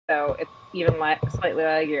so it's even slightly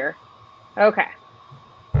leggier. Okay.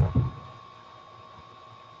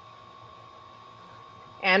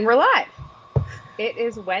 And we're live. It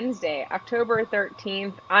is Wednesday, October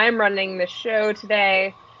 13th. I'm running the show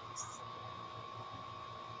today.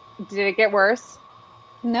 Did it get worse?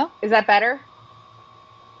 No. Is that better?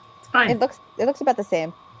 It's fine. It looks about the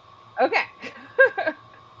same. Okay.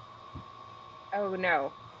 Oh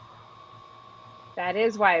no. That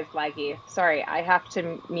is why it's laggy. Sorry, I have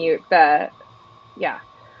to mute the, yeah.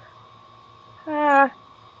 Oh,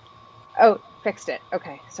 fixed it.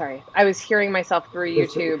 Okay, sorry. I was hearing myself through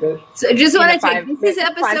YouTube. So I just want to check. This is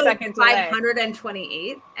five episode seconds away.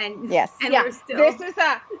 528, and yes, and yeah, we're still. This is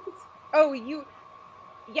a. Oh, you.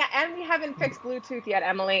 Yeah, and we haven't fixed Bluetooth yet,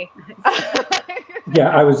 Emily. Yeah,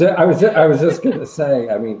 I was just gonna say.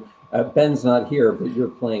 I mean, Ben's not here, but you're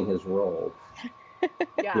playing his role.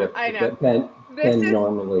 Yeah, I know. Ben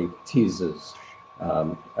normally teases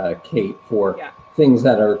Kate for things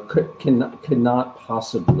that are could not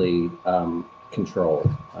possibly control.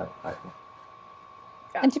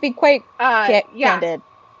 And to be quite candid,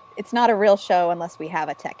 it's not a real show unless we have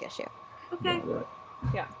a tech issue. Okay. Yeah, right.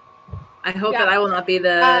 Yeah. I hope that I will not be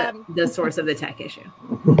the source of the tech issue.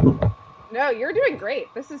 No, you're doing great.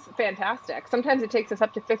 This is fantastic. Sometimes it takes us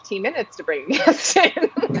up to 15 minutes to bring guests in.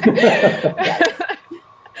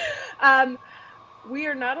 We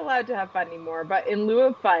are not allowed to have fun anymore, but in lieu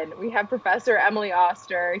of fun, we have Professor Emily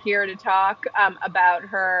Oster here to talk about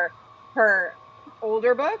her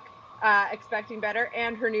older book, Expecting Better,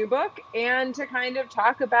 and her new book, and to kind of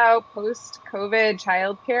talk about post-COVID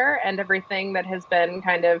childcare and everything that has been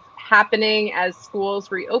kind of happening as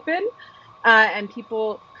schools reopen and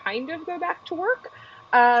people kind of go back to work.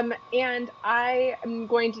 And I am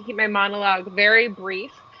going to keep my monologue very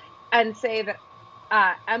brief and say that,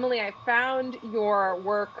 Emily, I found your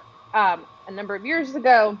work a number of years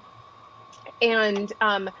ago, and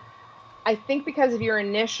I think because of your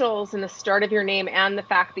initials and the start of your name and the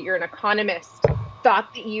fact that you're an economist,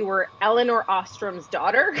 thought that you were Elinor Ostrom's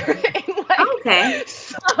daughter. Okay.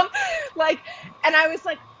 And I was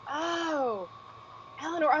like, oh,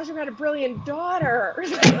 Elinor Ostrom had a brilliant daughter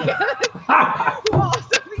who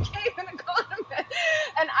also became an economist.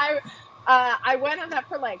 And I went on that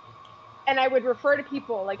for and I would refer to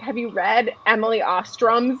people like, have you read Emily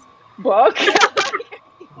Ostrom's book?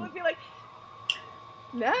 People would be like,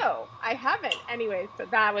 no, I haven't. Anyway, so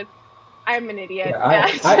I'm an idiot. Yeah,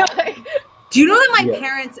 do you know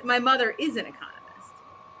that my mother is an economist,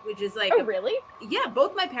 which is like, oh, really? Yeah,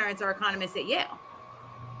 both my parents are economists at Yale.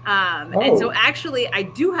 And so actually I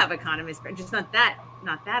do have economist, but just not that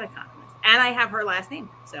economist. And I have her last name.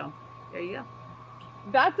 So there you go.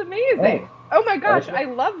 That's amazing. Oh my gosh, I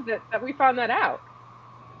love that we found that out.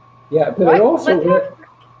 Yeah, but it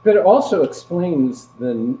also explains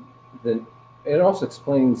it also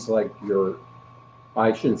explains I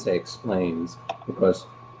shouldn't say explains, because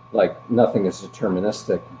nothing is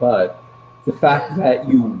deterministic, but the fact that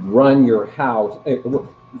you run your house,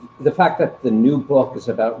 the fact that the new book is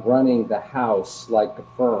about running the house like a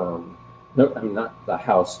firm. No, I mean, not the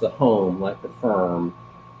house, the home like a firm.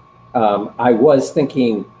 I was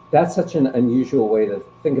thinking that's such an unusual way to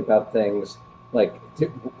think about things.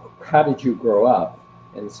 How did you grow up?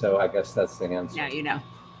 And so I guess that's the answer. Yeah, you know.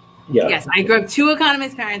 Yeah. Yes, I grew up 2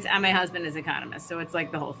 economist parents, and my husband is economist. So it's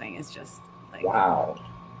the whole thing is just wow.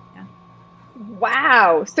 Yeah.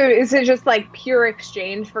 Wow. So is it just pure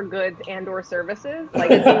exchange for goods and or services? I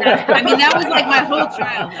mean, that was my whole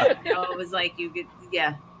childhood. It was you could,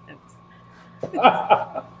 yeah.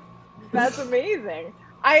 That's amazing.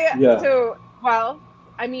 That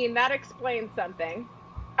explains something.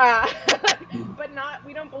 But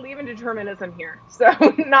we don't believe in determinism here. So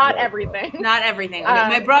not everything. Not everything. Okay.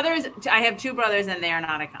 My brothers, I have 2 brothers and they are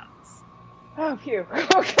not economists. Oh, phew. Oh,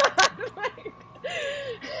 God.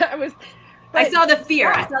 I saw the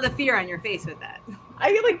fear. Wow. I saw the fear on your face with that.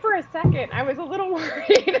 For a second, I was a little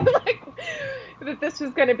worried that this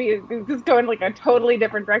was going to be going a totally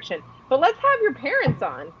different direction. But let's have your parents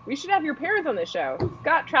on. We should have your parents on the show.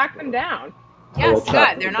 Scott, track them down. Yes,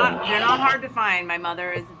 Scott. They're not hard to find. My mother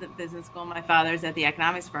is at the business school. My father's at the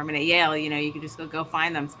economics firm, and at Yale, you can just go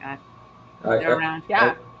find them, Scott. They're around.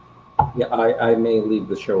 Yeah. I may leave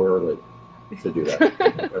the show early to do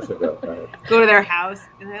that. Go to their house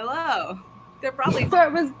and hello. They're probably.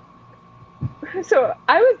 So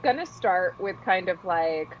I was gonna start with kind of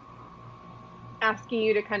asking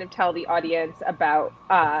you to kind of tell the audience about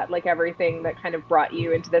everything that kind of brought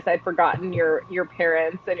you into this. I'd forgotten your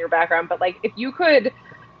parents and your background, but if you could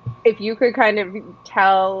kind of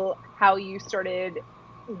tell how you started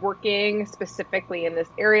working specifically in this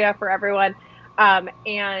area for everyone.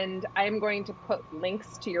 And I'm going to put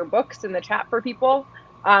links to your books in the chat for people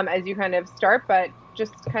as you kind of start, but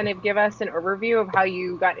just kind of give us an overview of how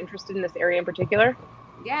you got interested in this area in particular.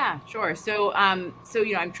 Yeah, sure. So, I'm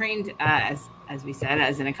trained as we said,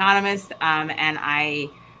 as an economist, and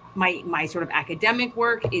my sort of academic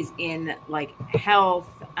work is in like health,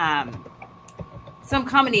 some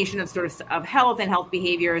combination of of health and health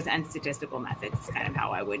behaviors and statistical methods is kind of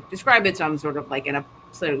how I would describe it. So I'm sort of like in a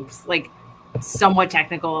sort of like somewhat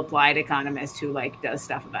technical applied economist who like does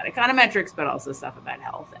stuff about econometrics, but also stuff about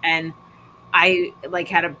health. And I like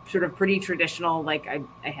had a sort of pretty traditional, like I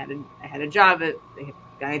had a job at, I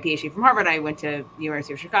got my PhD from Harvard. I went to the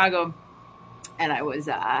University of Chicago, and I was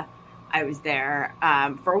there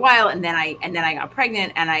for a while, and then I got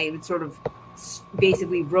pregnant, and I sort of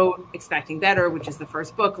basically wrote Expecting Better, which is the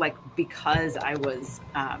first book, like because I was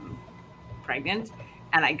pregnant,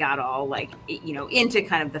 and I got all like into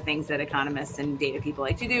kind of the things that economists and data people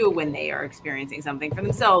like to do when they are experiencing something for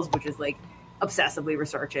themselves, which is like obsessively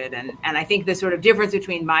research it. And I think the sort of difference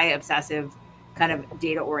between my obsessive kind of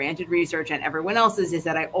data-oriented research and everyone else's is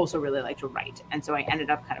that I also really like to write. And so I ended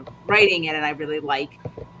up kind of writing it, and I really like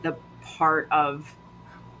the part of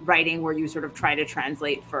writing where you sort of try to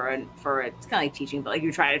translate for it's kind of like teaching, but like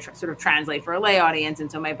you try to sort of translate for a lay audience.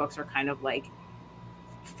 And so my books are kind of like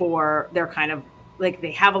they're kind of like,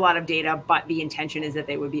 they have a lot of data, but the intention is that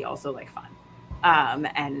they would be also like fun.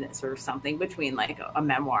 And sort of something between like a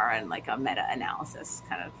memoir and like a meta-analysis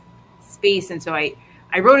kind of space. And so I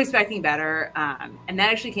wrote Expecting Better, and that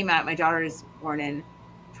actually came out. My daughter is born in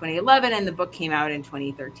 2011, and the book came out in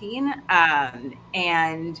 2013.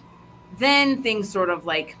 And then things sort of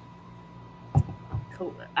like,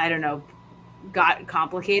 I don't know, got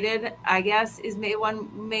complicated, I guess, is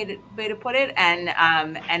one way to put it.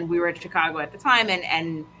 And we were at Chicago at the time,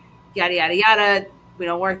 and yada yada yada. We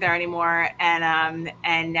don't work there anymore,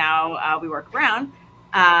 and now we work Brown,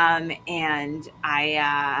 and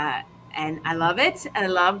I love it, and I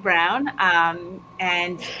love Brown,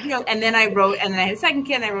 and then I wrote, and then I had a second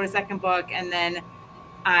kid, and I wrote a second book, and then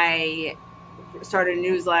I started a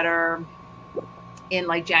newsletter in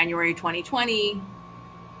like January 2020.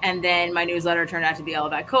 And then my newsletter turned out to be all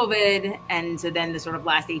about COVID. And so then the sort of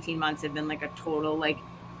last 18 months have been like a total, like,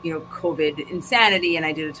 COVID insanity. And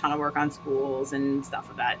I did a ton of work on schools and stuff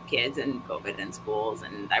about kids and COVID and schools.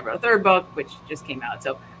 And I wrote a third book, which just came out.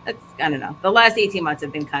 So that's, I don't know, the last 18 months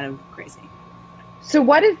have been kind of crazy. So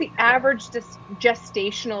what is the average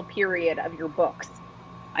gestational period of your books?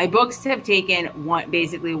 My books have taken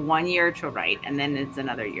basically 1 year to write, and then it's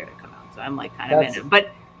another year to come out. So I'm like kind of in it. But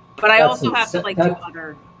I also have to like do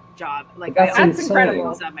other job. Like that's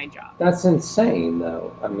incredible. Not my job. That's insane,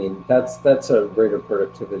 though. I mean, that's a rate of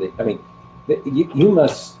productivity. I mean, you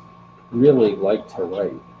must really like to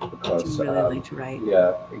write, because I really like to write.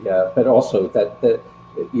 Yeah, but also that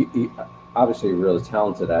you obviously you're really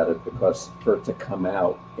talented at it, because for it to come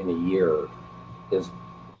out in a year is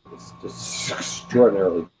just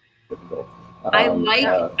extraordinarily difficult. I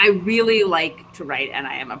really like to write, and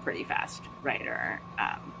I am a pretty fast writer.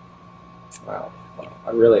 Wow.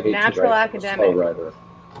 I really hate natural to write. academic. I'm a slow writer.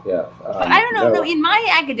 Yeah. I don't know. No, in my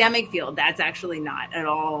academic field, that's actually not at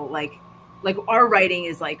all like our writing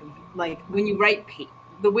is like when you write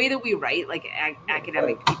the way that we write like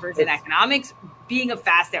academic papers in economics, being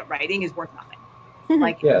fast at writing is worth nothing.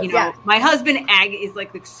 Like, my husband is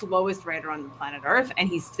like the slowest writer on the planet Earth, and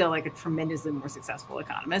he's still like a tremendously more successful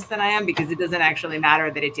economist than I am, because it doesn't actually matter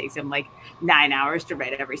that it takes him like 9 hours to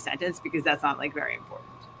write every sentence, because that's not like very important.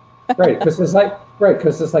 Right, because it's like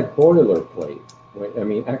boilerplate. I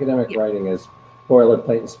mean, academic writing is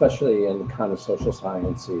boilerplate, especially in kind of social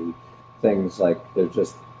sciencey things. Like they're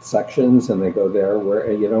just sections, and they go there where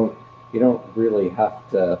you don't really have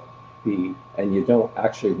to be, and you don't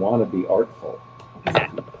actually want to be artful.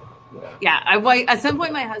 Exactly. Yeah. At some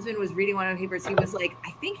point, my husband was reading one of my papers. He was like,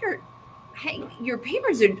 "I think your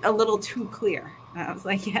papers are a little too clear." And I was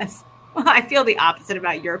like, "Yes." Well, I feel the opposite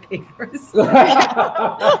about your papers.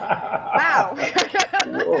 Wow.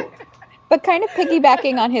 But kind of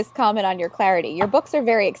piggybacking on his comment on your clarity, your books are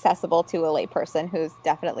very accessible to a layperson who's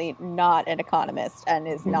definitely not an economist and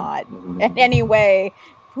is not in any way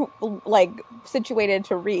like situated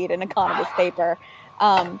to read an economist paper.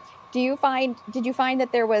 Did you find that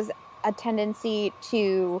there was a tendency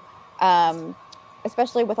to,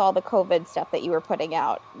 especially with all the COVID stuff that you were putting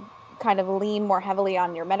out, kind of lean more heavily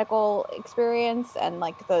on your medical experience and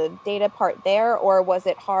like the data part there, or was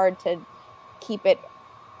it hard to keep it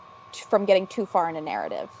from getting too far in a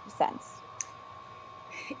narrative sense?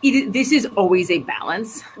 this is always a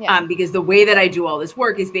balance, because the way that I do all this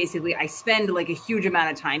work is basically I spend like a huge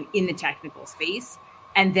amount of time in the technical space,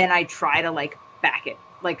 and then I try to like back it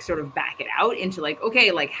out into like,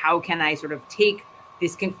 okay, like how can I sort of take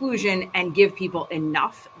this conclusion and give people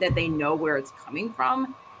enough that they know where it's coming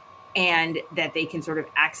from and that they can sort of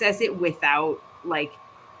access it without like,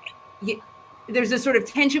 there's a sort of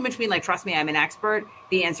tension between like, trust me, I'm an expert.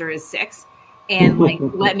 The answer is 6. And like,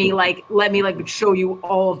 let me show you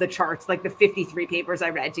all of the charts, like the 53 papers I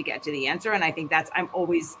read to get to the answer. And I think I'm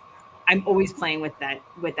always playing with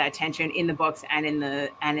that tension in the books and in the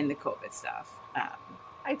COVID stuff.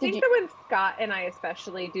 I think that when Scott and I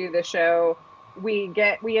especially do the show, we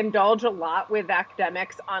indulge a lot with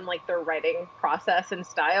academics on like their writing process and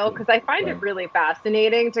style, because I find it really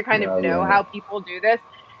fascinating to kind of know how people do this.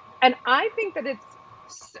 And I think that it's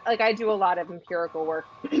like, I do a lot of empirical work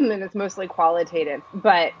and it's mostly qualitative,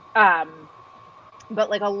 but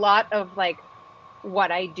like a lot of like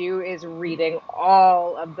what I do is reading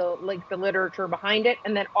all of the literature behind it,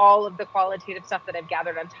 and then all of the qualitative stuff that I've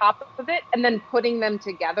gathered on top of it, and then putting them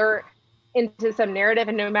together into some narrative.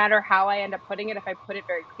 And no matter how I end up putting it, if I put it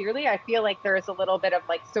very clearly, I feel like there is a little bit of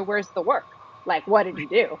like, so where's the work? Like, what did you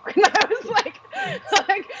do? And I was like,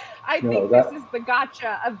 I think this is the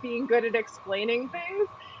gotcha of being good at explaining things.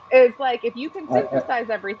 Is like, if you can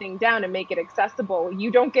synthesize everything down and make it accessible,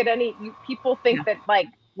 you don't get people think that like,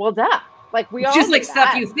 well, duh. Like we all just like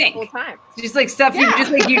stuff you think. The whole time. Just like stuff you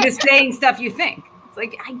just saying stuff you think. It's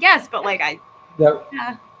like, I guess, but like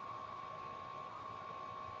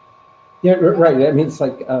Yeah, right. I mean, it's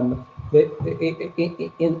like in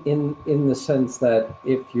the sense that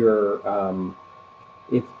if you're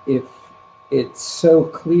if it's so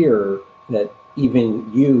clear that even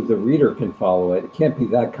you, the reader, can follow it, it can't be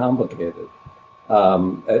that complicated.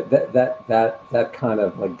 That kind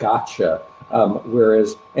of like gotcha.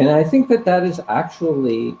 Whereas, and I think that is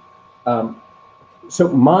actually. So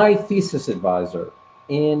my thesis advisor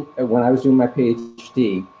when I was doing my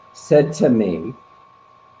PhD said to me,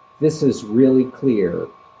 "This is really clear.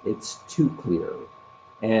 It's too clear,"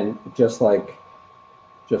 and just like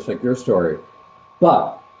your story.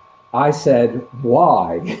 But I said,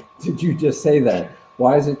 "Why did you just say that?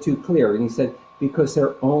 Why is it too clear?" And he said, "Because there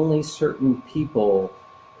are only certain people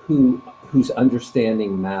whose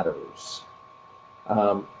understanding matters."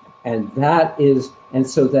 And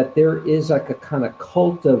so that there is like a kind of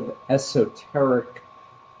cult of esoteric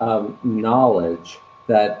knowledge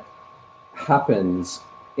that happens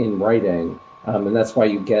in writing, and that's why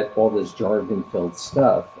you get all this jargon-filled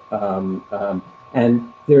stuff.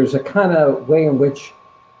 And there's a kind of way in which,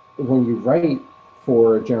 when you write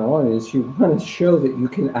for a general audience, you want to show that you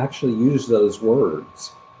can actually use those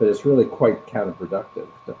words, but it's really quite counterproductive.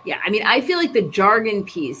 Yeah, I mean, I feel like the jargon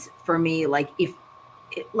piece for me, like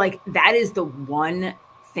that is the one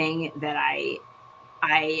thing that I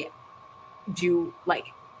do,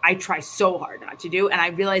 like I try so hard not to do, and I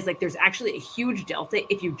realize like there's actually a huge delta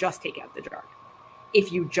if you just take out the jargon.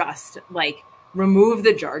 If you just like remove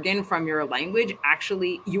the jargon from your language,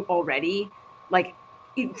 actually you already like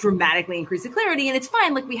it dramatically increase the clarity, and it's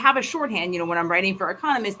fine. Like we have a shorthand, when I'm writing for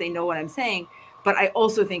economists, they know what I'm saying. But I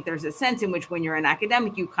also think there's a sense in which when you're an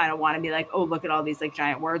academic, you kind of want to be like, oh, look at all these like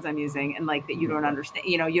giant words I'm using, and like that you don't understand,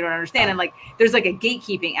 you don't understand. And like, there's like a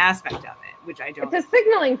gatekeeping aspect of it, which I don't. It's a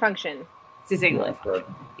signaling function. It's a signaling function.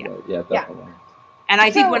 Yeah, definitely. And I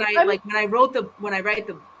think when I write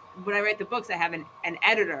the books, I have an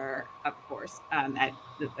editor, of course, I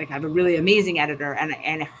have a really amazing editor,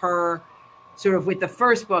 and her sort of with the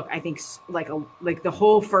first book, I think like the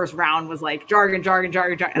whole first round was like jargon.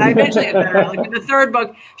 And I eventually had better. Like in the third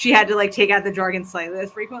book, she had to like take out the jargon slightly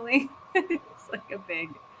less frequently. It's like a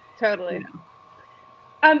big. Totally.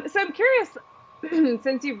 So I'm curious,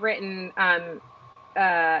 since you've written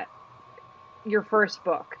your first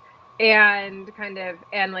book and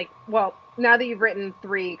now that you've written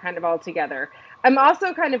 3 kind of all together, I'm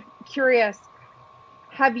also kind of curious,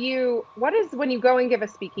 when you go and give a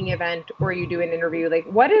speaking event or you do an interview, like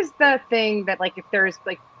what is the thing that like if there's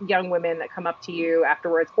like young women that come up to you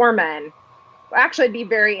afterwards, or men, actually I'd be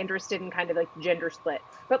very interested in kind of like gender split,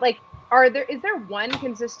 but like is there one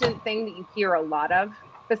consistent thing that you hear a lot of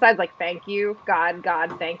besides like thank you, God,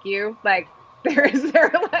 thank you? Like I think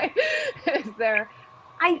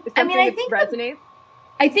resonates?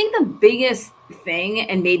 I think the biggest thing,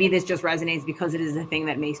 and maybe this just resonates because it is the thing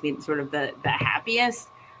that makes me sort of the happiest,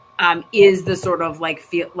 is the sort of like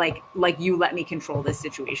feel like you let me control this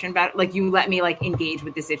situation, but like you let me like engage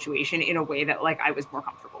with the situation in a way that like I was more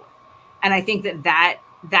comfortable with. And I think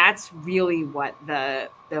that's really what the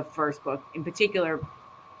first book in particular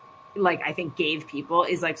like I think gave people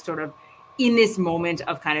is like sort of in this moment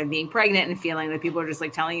of kind of being pregnant and feeling that people are just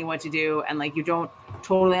like telling you what to do, and like you don't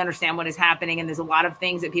totally understand what is happening, and there's a lot of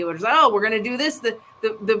things that people are just like, oh, we're going to do this, the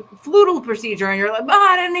flutal procedure, and you're like, oh,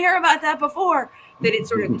 I didn't hear about that before. That it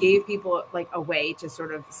sort of gave people like a way to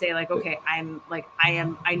sort of say like, okay, I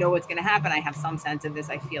know what's going to happen. I have some sense of this.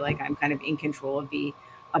 I feel like I'm kind of in control of the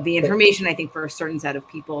information. I think for a certain set of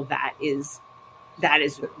people that is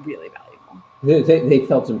really valuable. They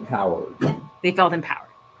felt empowered. They felt empowered.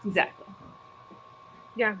 Exactly.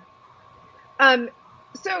 Yeah.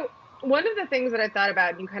 So one of the things that I thought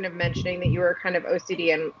about, you kind of mentioning that you were kind of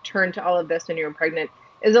OCD and turned to all of this when you were pregnant,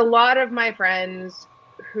 is a lot of my friends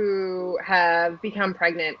who have become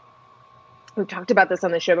pregnant, we've talked about this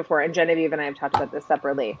on the show before, and Genevieve and I have talked about this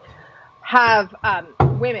separately, have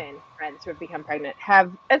women friends who have become pregnant,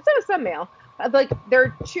 have, and so some male, like there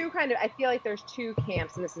are two kind of, I feel like there's two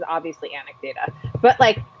camps, and this is obviously anecdata, but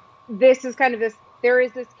like this is kind of this, there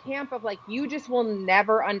is this camp of like, you just will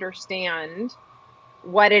never understand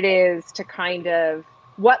what it is to kind of,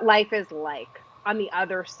 what life is like on the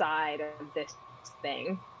other side of this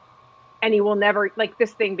thing. And you will never, like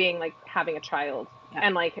this thing being like having a child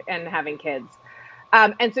and like, and having kids.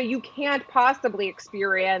 And so you can't possibly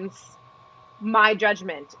experience my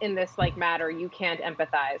judgment in this like matter. You can't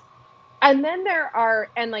empathize. And then there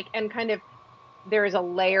are, and kind of, there is a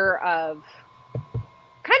layer of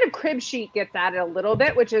kind of crib sheet gets at it a little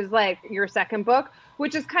bit, which is like your second book,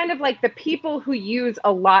 which is kind of like the people who use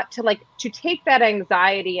a lot to like, to take that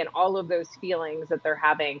anxiety and all of those feelings that they're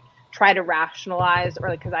having, try to rationalize, or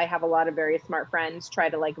like, because I have a lot of very smart friends, try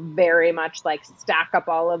to like very much like stack up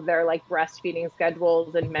all of their like breastfeeding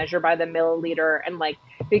schedules and measure by the milliliter, and like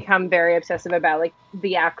become very obsessive about like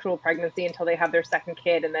the actual pregnancy until they have their second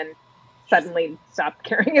kid, and then suddenly stop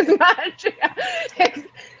caring as much.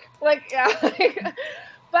 Like, yeah.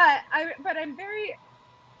 But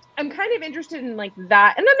I'm kind of interested in like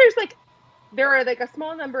that. And then there are like a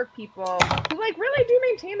small number of people who like really do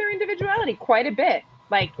maintain their individuality quite a bit,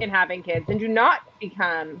 like in having kids, and do not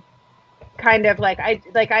become kind of like,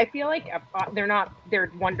 I feel like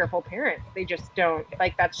they're wonderful parents. They just don't,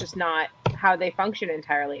 like, that's just not how they function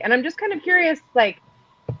entirely. And I'm just kind of curious, like,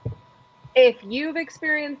 if you've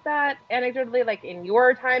experienced that anecdotally, like in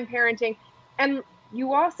your time parenting, and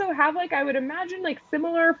you also have, like, I would imagine, like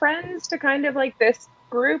similar friends to kind of like this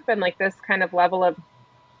group and like this kind of level of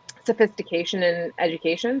sophistication in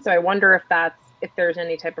education. So I wonder if there's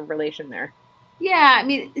any type of relation there. Yeah, I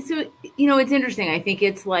mean, so, you know, it's interesting. I think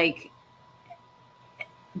it's like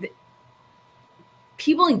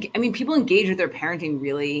people engage with their parenting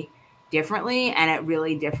really differently and at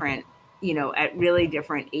really different, you know, at really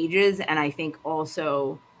different ages. And I think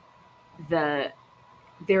also there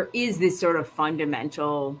is this sort of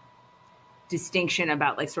fundamental distinction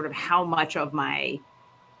about like sort of how much of my,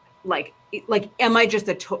 like, am I just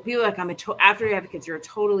feel like after you have kids, you're a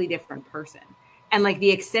totally different person. And like the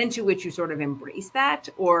extent to which you sort of embrace that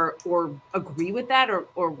or agree with that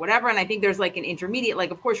or whatever. And I think there's like an intermediate,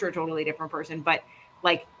 like, of course you're a totally different person, but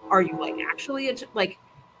like, are you like actually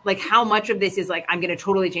like how much of this is like, I'm going to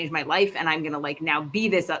totally change my life and I'm going to like now be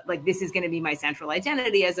this, like, this is going to be my central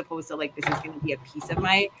identity, as opposed to like, this is going to be a piece of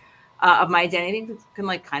my identity. It can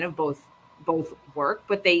like kind of both work,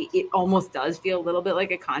 but it almost does feel a little bit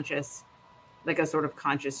like a sort of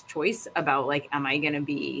conscious choice about like, am I going to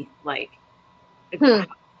be like,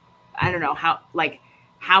 I don't know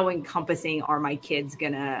how encompassing are my kids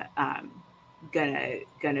gonna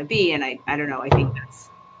be, and I don't know. I think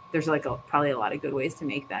there's like probably a lot of good ways to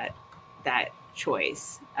make that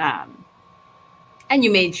choice, and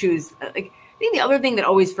you may choose like, I think the other thing that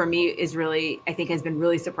always for me is really, I think has been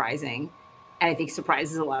really surprising, and I think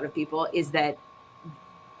surprises a lot of people, is that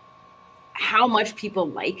how much people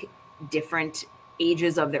like different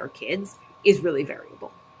ages of their kids is really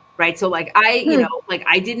variable. Right. So like you know, like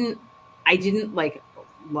I didn't like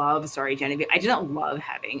love, sorry, Genevieve, I didn't love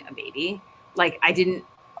having a baby. Like I didn't.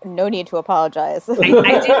 No need to apologize. I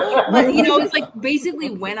didn't, but you know, it's like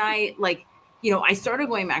basically when I like, you know, I started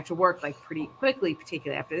going back to work like pretty quickly,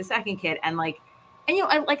 particularly after the second kid. And like, and you know,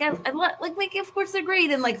 I like, of course they're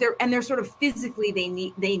great. And like, they're sort of physically, they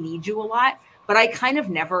need you a lot, but I kind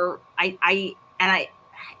of never, but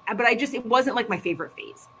I just, it wasn't like my favorite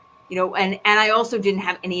phase. You know, and I also didn't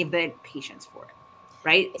have any of the patience for it,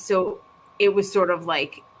 right? So it was sort of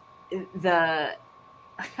like I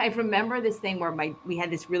remember this thing where we had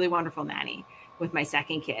this really wonderful nanny with my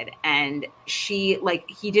second kid, and he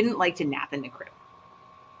didn't like to nap in the crib,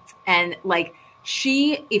 and like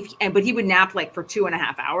but he would nap like for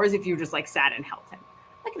 2.5 hours if you just like sat and held him,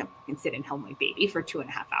 not going to fucking sit and hold my baby for 2.5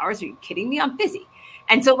 hours. Are you kidding me? I'm busy.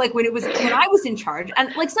 And so like when I was in charge,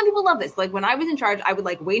 and like some people love this, like when I was in charge, I would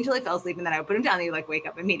like wait until I fell asleep and then I would put him down and he'd like wake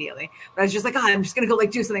up immediately. But I was just like, I'm just going to go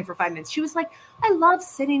like do something for 5 minutes. She was like, I love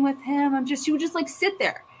sitting with him. She would just like sit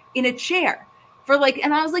there in a chair for like,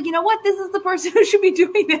 and I was like, you know what? This is the person who should be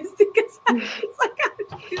doing this because it's like, I have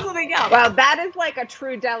to do something else. Well, that is like a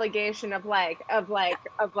true delegation of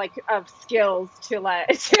skills to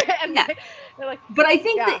and yeah. But I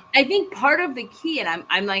think I think part of the key, and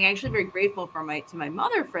I'm like actually very grateful to my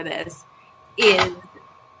mother for this, is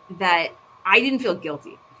that I didn't feel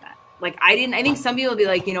guilty with that. Like I think some people would be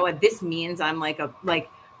like, you know what, this means I'm like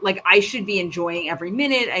I should be enjoying every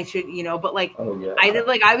minute. I should, but like,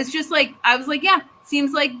 I was like, yeah,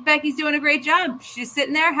 seems like Becky's doing a great job. She's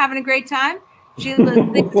sitting there having a great time. She thinks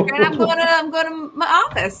it's great. I'm going to my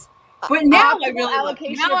office. But now I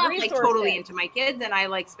really now I'm like totally into my kids, and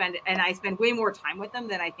I spend way more time with them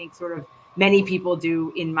than I think sort of many people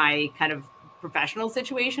do in my kind of professional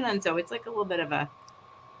situation. And so it's like a little bit of a.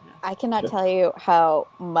 I cannot tell you how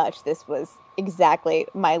much this was exactly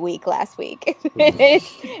my week last week.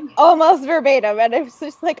 It's almost verbatim. And it was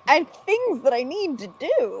just like, I have things that I need to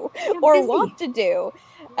do or want to do.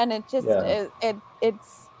 And it just,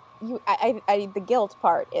 it's the guilt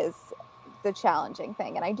part is the challenging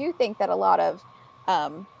thing. And I do think that a lot of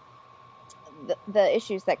the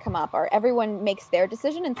issues that come up are everyone makes their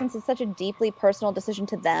decision, and since it's such a deeply personal decision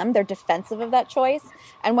to them, they're defensive of that choice,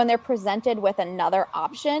 and when they're presented with another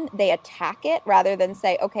option, they attack it rather than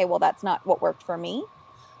say, okay, well, that's not what worked for me.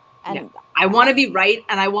 And I want to be right,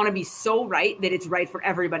 and I want to be so right that it's right for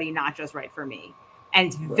everybody, not just right for me. And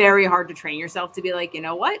it's very hard to train yourself to be like, you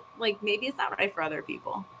know what, like maybe it's not right for other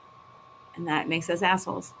people, and that makes us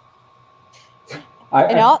assholes.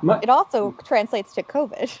 It also translates to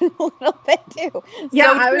COVID a little bit too.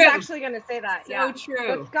 Yeah, so I was actually going to say that. So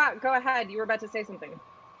true. But Scott, go ahead. You were about to say something.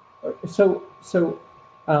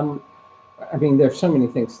 I mean, there's so many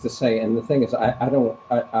things to say, and the thing is, I don't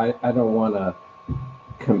want to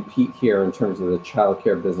compete here in terms of the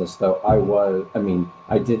childcare business, though.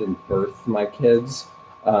 I didn't birth my kids,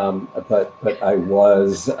 but I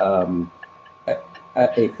was a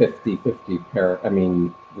 50-50 parent. I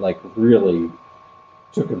mean, like really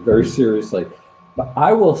took it very seriously. But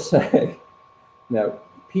I will say, now,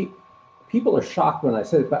 people are shocked when I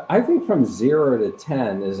say it, but I think from 0 to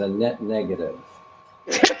 10 is a net negative.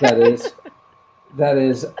 That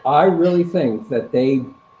is, I really think that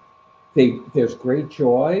there's great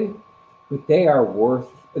joy, but they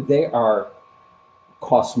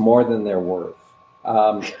cost more than they're worth.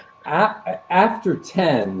 After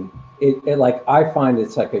 10, it like, I find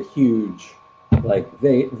it's like a huge, like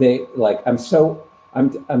they like,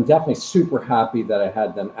 I'm definitely super happy that I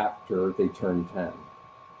had them after they turned 10.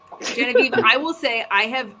 Genevieve, I will say I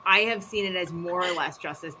have seen it as more or less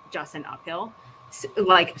just an uphill,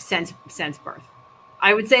 like since birth.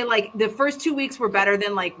 I would say like the first 2 weeks were better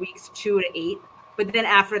than like weeks 2 to 8, but then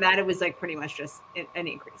after that it was like pretty much just an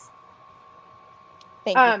increase.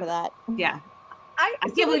 Thank you for that. Yeah, I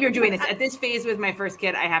can't believe you're doing this at this phase with my first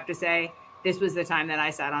kid. I have to say, this was the time that I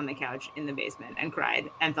sat on the couch in the basement and cried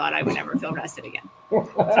and thought I would never feel rested again.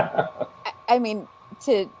 I mean,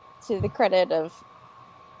 to the credit of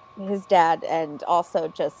his dad and also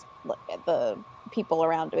just the people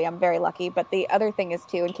around me, I'm very lucky. But the other thing is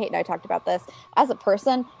too, and Kate and I talked about this, as a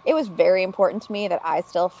person, it was very important to me that I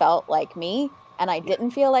still felt like me, and I didn't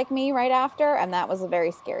feel like me right after. And that was a very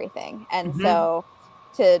scary thing. And so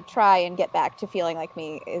to try and get back to feeling like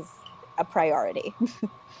me is a priority.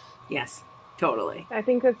 Yes. Totally. I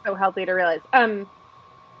think it's so healthy to realize.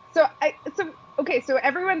 So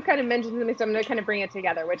everyone's kind of mentioned something, so I'm going to kind of bring it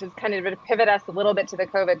together, which is kind of to pivot us a little bit to the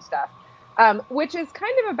COVID stuff, which is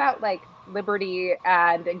kind of about like liberty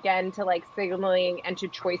and again to like signaling and to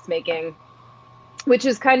choice making, which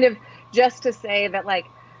is kind of just to say that like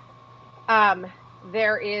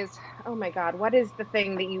there is, oh my God, what is the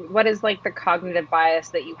thing what is like the cognitive bias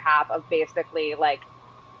that you have of basically like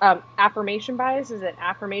affirmation bias? Is it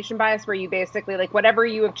affirmation bias where you basically like whatever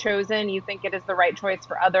you have chosen, you think it is the right choice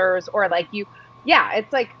for others, or like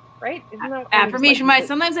it's like, right? Isn't that affirmation bias?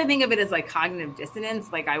 Sometimes I think of it as like cognitive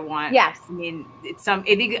dissonance. Like I mean,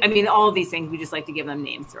 all of these things, we just like to give them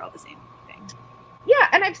names. They're all the same thing. Yeah.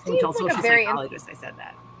 And I've seen like a very psychologist. I said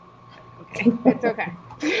that. Okay. It's okay.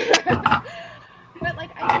 But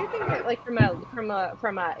like, I do think that like from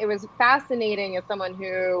a, it was fascinating as someone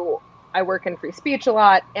who, I work in free speech a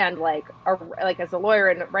lot, and like as a lawyer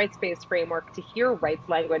in a rights-based framework, to hear rights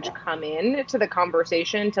language come in to the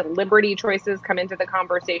conversation, to liberty choices come into the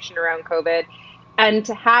conversation around COVID, and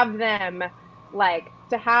to have them like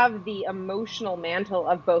to have the emotional mantle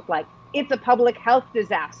of both like, it's a public health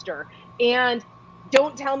disaster and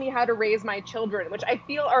don't tell me how to raise my children, which I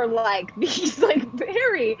feel are like these like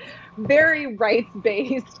very, very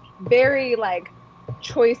rights-based, very like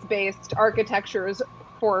choice-based architectures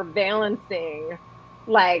for balancing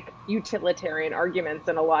like utilitarian arguments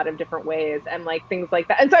in a lot of different ways and like things like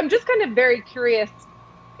that. And so I'm just kind of very curious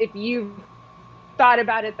if you've thought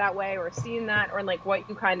about it that way or seen that, or like what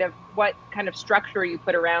kind of structure you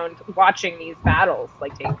put around watching these battles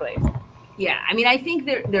like take place. Yeah, I mean, I think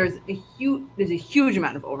there's a huge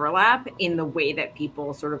amount of overlap in the way that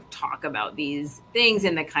people sort of talk about these things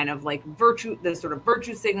and the kind of like the sort of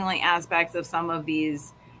virtue signaling aspects of some of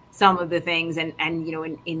the things, and you know,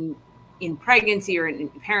 in pregnancy or in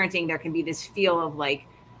parenting, there can be this feel of like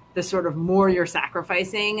the sort of more you're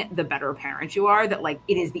sacrificing, the better parent you are. That like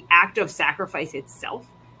it is the act of sacrifice itself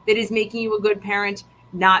that is making you a good parent,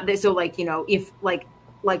 not that. So like, you know, if like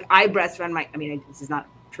I breastfed I mean, this is not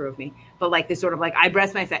true of me, but like this sort of like I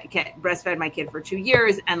breastfed my kid for 2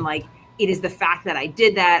 years, and like it is the fact that I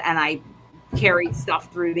did that and I carried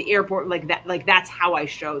stuff through the airport, like that, like that's how I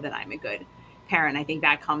show that I'm a good parent. I think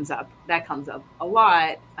that comes up a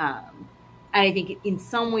lot. And I think in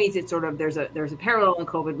some ways it's sort of there's a parallel in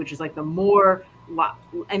COVID, which is like the more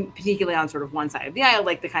and particularly on sort of one side of the aisle,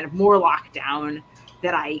 like the kind of more lockdown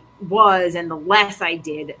that I was and the less I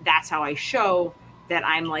did, that's how I show that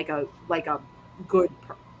I'm like a good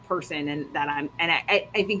person, and that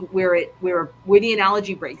I think where the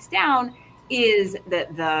analogy breaks down is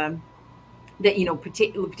that you know,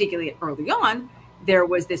 particularly early on, there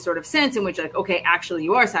was this sort of sense in which like, okay, actually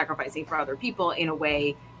you are sacrificing for other people in a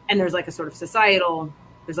way, and there's like a sort of societal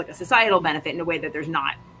benefit in a way that there's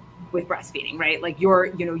not with breastfeeding, right? Like your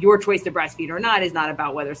choice to breastfeed or not is not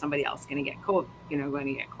about whether somebody else is going to get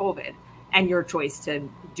COVID, and your choice to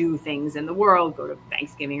do things in the world, go to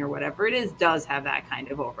Thanksgiving or whatever it is, does have that kind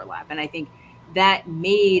of overlap. And I think that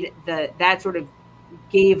made that sort of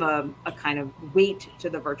gave a kind of weight to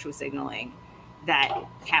the virtue signaling that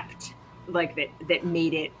kept like that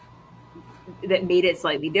made it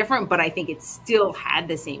slightly different, but I think it still had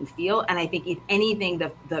the same feel. And I think if anything,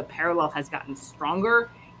 the parallel has gotten stronger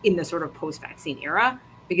in the sort of post-vaccine era,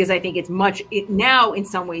 because I think now in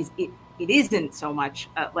some ways it isn't so much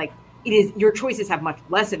like it is. Your choices have much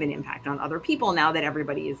less of an impact on other people now that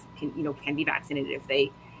everybody can be vaccinated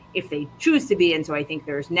if they choose to be. And so I think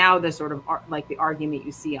there's now the sort of like the argument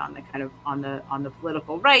you see on the kind of on the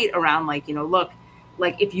political right around like, you know, look,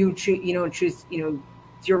 like if you choose,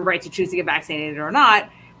 it's your right to choose to get vaccinated or not.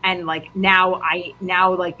 And like now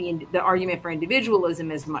like the argument for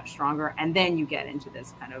individualism is much stronger. And then you get into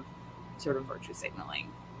this kind of sort of virtue signaling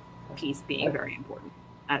piece being very important.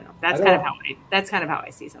 I don't know. That's kind of how I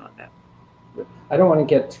see some of it. I don't want to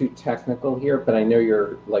get too technical here, but I know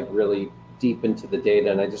you're like really deep into the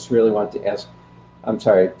data, and I just really want to ask, I'm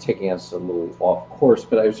sorry, taking us a little off course,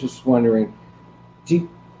 but I was just wondering,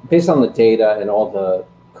 based on the data and all the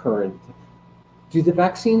current, do the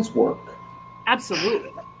vaccines work?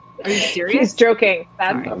 Absolutely. Are you serious? He's joking.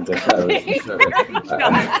 I'm just, I was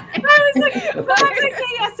like,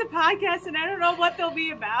 say yes to podcasts, and I don't know what they'll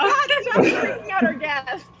be about. Freaking out our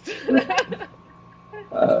guests.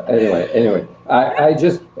 Anyway,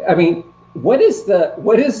 I mean, what is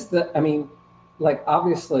the, I mean, like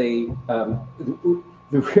obviously, the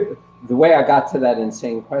way I got to that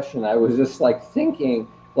insane question, I was just like thinking,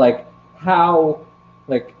 like how,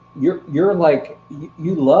 like you're like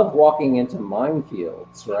you love walking into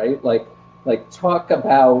minefields, right? Like talk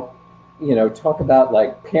about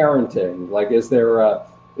like parenting. Like is there a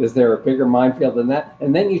bigger minefield than that?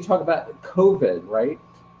 And then you talk about COVID, right?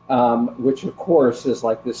 Which of course is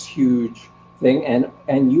like this huge thing,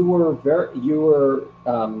 and you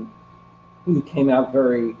came out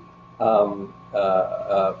very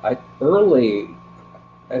early,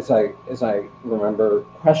 as I remember,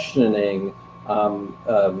 questioning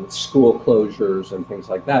school closures and things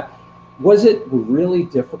like that. Was it really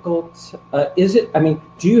difficult? I mean,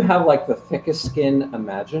 do you have like the thickest skin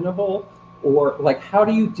imaginable, or like how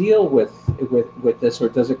do you deal with this, or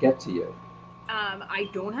does it get to you? I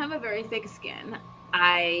don't have a very thick skin.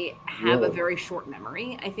 I have a very short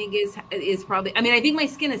memory, I think is probably, I mean, I think my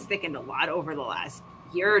skin has thickened a lot over the last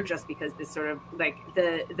year, just because this sort of like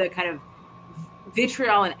the kind of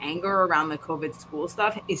vitriol and anger around the COVID school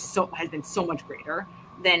stuff has been so much greater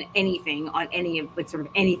than anything on any of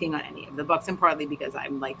the books, and partly because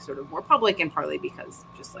I'm like sort of more public, and partly because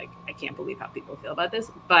just like I can't believe how people feel about this.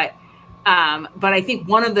 But I think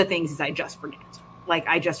one of the things is I just forget. Like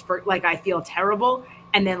I feel terrible,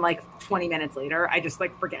 And then like 20 minutes later, I just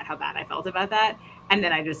like forget how bad I felt about that. And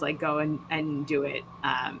then I just like go and do it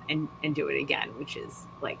and do it again, which is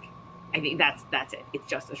like, I think that's it. It's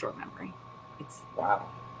just a short memory. It's wow.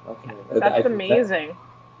 Okay. That's amazing.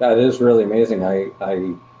 That is really amazing. I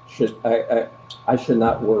should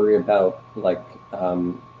not worry about like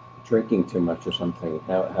drinking too much or something.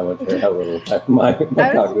 How it'll affect my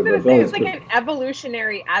cognitive abilities. It's like an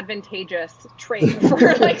evolutionary advantageous trait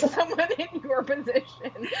for like someone in your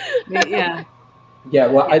position. Yeah. Yeah.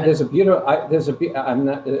 Well, there's a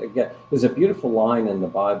beautiful line in the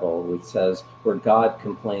Bible which says, where God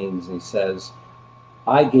complains and he says,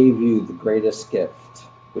 "I gave you the greatest gift,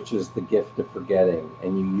 which is the gift of forgetting,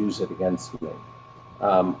 and you use it against me."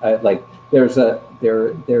 Like there is that. Are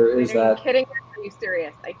you kidding? Are you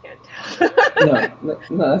serious? I can't tell.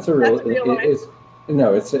 No, that's a real. That's real it is.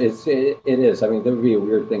 No, it is. I mean, that would be a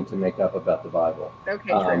weird thing to make up about the Bible. Okay,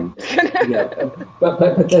 true. Yeah,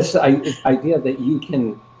 but this idea that you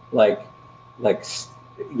can like,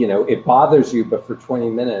 it bothers you, but for 20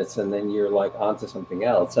 minutes, and then you're like onto something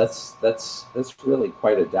else. That's really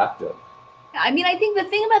quite adaptive. I mean, I think the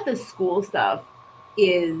thing about the school stuff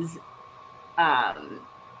is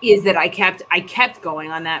that I kept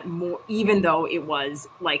going on that more, even though it was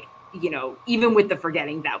like, even with the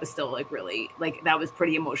forgetting, that was still like really, like that was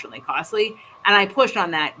pretty emotionally costly. And I pushed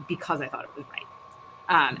on that because I thought it was right.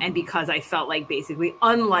 And because I felt like basically,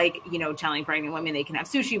 unlike, telling pregnant women they can have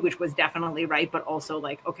sushi, which was definitely right, but also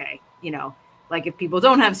like, okay, like if people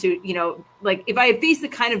don't have sushi, like if I had faced the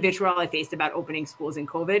kind of vitriol I faced about opening schools in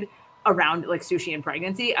COVID around like sushi and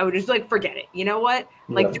pregnancy, I would just like, forget it. You know what?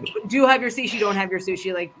 Like do have your sushi, don't have your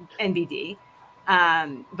sushi, like NBD.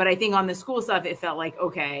 But I think on the school stuff, it felt like,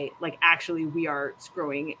 okay, like actually we are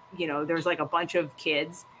screwing, there's like a bunch of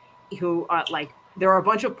kids who are like, there are a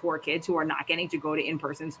bunch of poor kids who are not getting to go to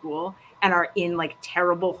in-person school and are in like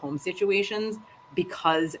terrible home situations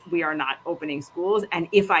because we are not opening schools. And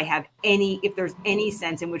if there's any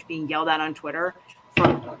sense in which being yelled at on Twitter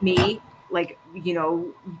from me, like,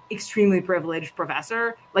 extremely privileged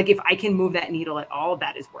professor, like if I can move that needle at all,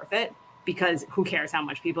 that is worth it, because who cares how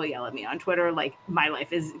much people yell at me on Twitter? Like my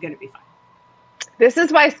life is going to be fine. This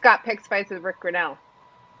is why Scott picks fights with Rick Grinnell.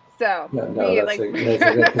 So that's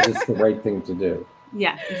because it's the right thing to do.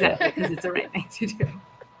 Yeah, exactly. Because it's the right thing to do.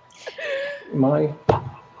 Go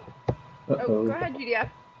ahead, GDF.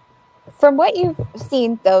 From what you've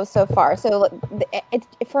seen though so far, so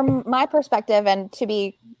from my perspective, and to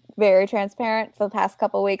be very transparent, for the past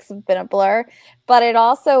couple of weeks have been a blur, but it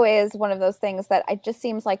also is one of those things that it just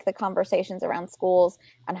seems like the conversations around schools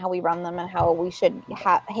and how we run them and how we should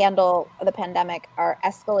handle the pandemic are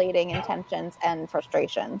escalating in tensions and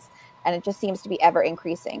frustrations, and it just seems to be ever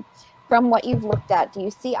increasing. From what you've looked at, do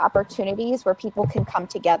you see opportunities where people can come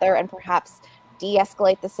together and perhaps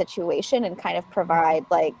de-escalate the situation and kind of provide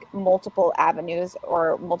like multiple avenues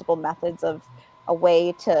or multiple methods of a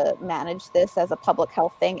way to manage this as a public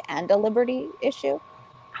health thing and a liberty issue?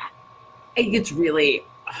 It's really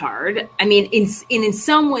hard. I mean, in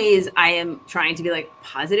some ways, I am trying to be like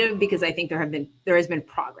positive, because I think there has been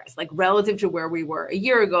progress, like relative to where we were a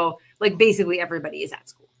year ago. Like basically everybody is at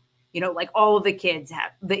school. Like all of the kids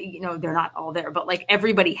have, they're not all there, but like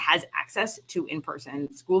everybody has access to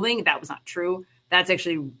in-person schooling. That was not true. That's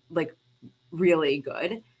actually like really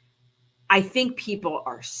good. I think people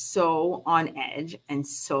are so on edge and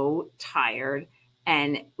so tired,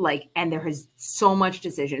 and there is so much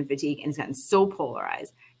decision fatigue, and it's gotten so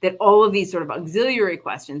polarized that all of these sort of auxiliary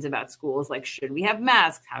questions about schools, like should we have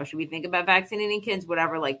masks? How should we think about vaccinating kids?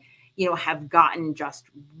 Whatever, have gotten just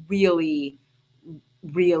really,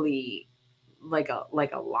 really like a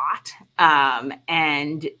lot.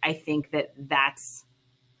 And I think that that's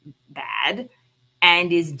bad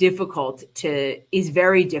and is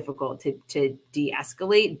very difficult to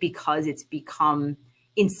de-escalate, because it's become,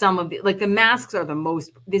 in some of the, like the masks are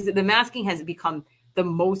the masking has become the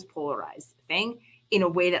most polarized thing in a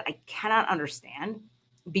way that I cannot understand,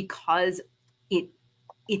 because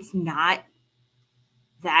it's not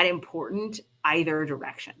that important either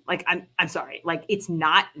direction. Like I'm sorry, like it's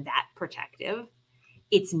not that protective.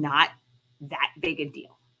 It's not that big a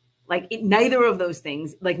deal. Like neither of those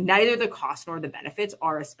things, like neither the cost nor the benefits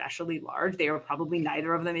are especially large. They are probably,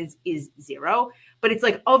 neither of them is zero, but it's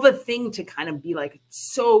like of a thing to kind of be like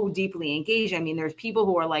so deeply engaged. I mean, there's people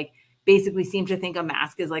who are like basically seem to think a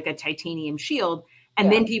mask is like a titanium shield. And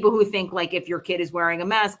then people who think like if your kid is wearing a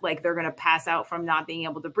mask, like they're going to pass out from not being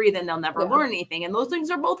able to breathe and they'll never learn anything. And those things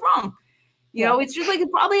are both wrong. You know, it's just like,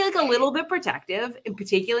 it's probably like a little bit protective, and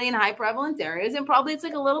particularly in high prevalence areas. And probably it's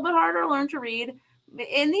like a little bit harder to learn to read. In the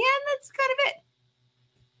end, that's kind of it.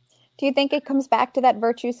 Do you think it comes back to that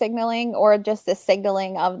virtue signaling, or just the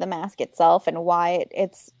signaling of the mask itself, and why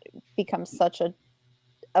it's become such a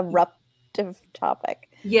eruptive topic?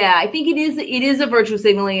 Yeah, I think it is a virtue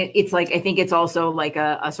signaling. It's like, I think it's also like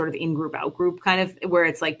a sort of in-group, out-group kind of, where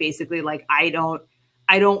it's like basically like, I want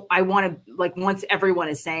to, like, once everyone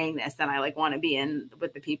is saying this, then I like want to be in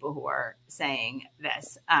with the people who are saying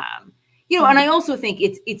this. And I also think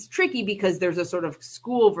it's tricky because there's a sort of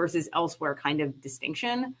school versus elsewhere kind of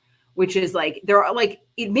distinction, which is like, there are like,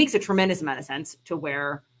 it makes a tremendous amount of sense to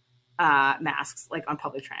wear masks like on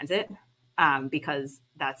public transit, because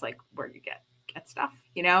that's like where you get stuff,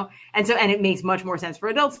 and it makes much more sense for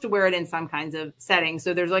adults to wear it in some kinds of settings.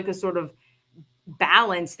 So there's like a sort of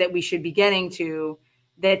balance that we should be getting to,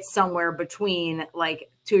 that's somewhere between like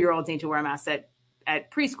 2-year-olds need to wear a mask at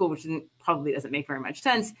preschool, which probably doesn't make very much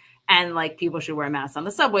sense, and like people should wear masks on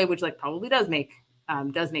the subway, which like probably does make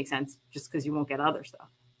sense, just because you won't get other stuff.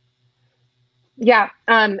 Yeah.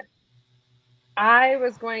 I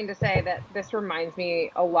was going to say that this reminds me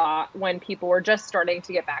a lot when people were just starting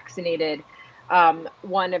to get vaccinated.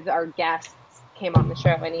 One of our guests came on the show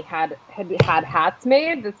and he had hats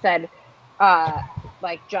made that said,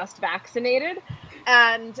 like, just vaccinated.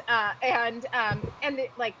 And that's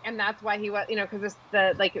why he was, because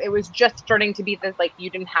it was just starting to be this, like, you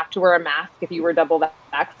didn't have to wear a mask if you were double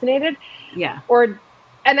vaccinated. Yeah.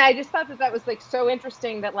 And I just thought that was like so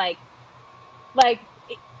interesting that like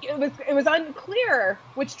it was unclear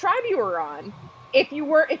which tribe you were on if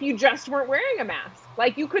you just weren't wearing a mask.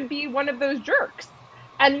 Like, you could be one of those jerks,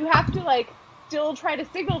 and you have to like still try to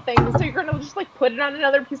signal things, so you're gonna just like put it on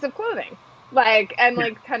another piece of clothing, like, and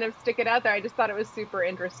like kind of stick it out there. I just thought it was super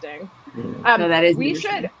interesting. No, that is we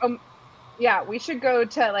interesting. should we should go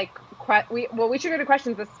to like we should go to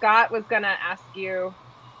questions that Scott was gonna ask you.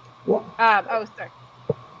 Well, sorry.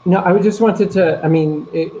 No, I just wanted to. I mean,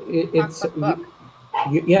 it's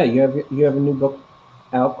you have a new book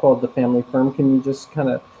out called The Family Firm. Can you just kind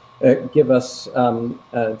of give us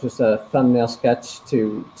just a thumbnail sketch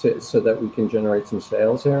to so that we can generate some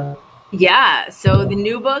sales here? Yeah. So the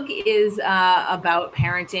new book is about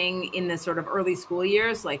parenting in the sort of early school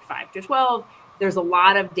years, like 5 to 12. There's a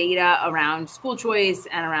lot of data around school choice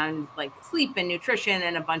and around like sleep and nutrition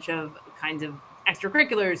and a bunch of kinds of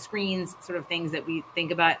extracurriculars, screens, sort of things that we think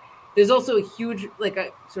about. There's also a huge, like, a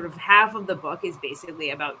sort of half of the book is basically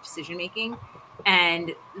about decision making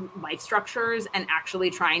and life structures, and actually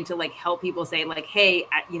trying to like help people say like, hey,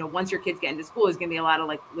 once your kids get into school, there's going to be a lot of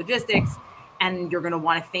like logistics, and you're going to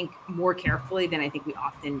want to think more carefully than I think we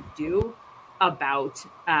often do about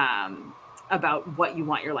what you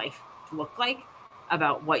want your life to look like,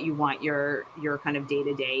 about what you want your kind of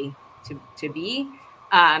day-to-day to be.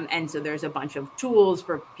 And so there's a bunch of tools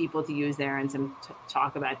for people to use there, and some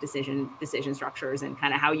talk about decision structures and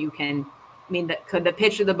kind of how you can, the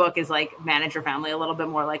pitch of the book is like manage your family a little bit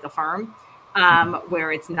more like a firm,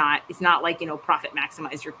 where it's not like, profit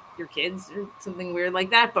maximize your kids or something weird like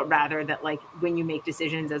that, but rather that like when you make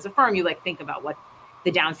decisions as a firm, you like think about what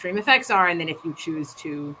the downstream effects are. And then if you choose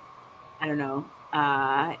to,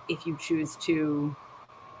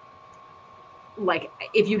 like,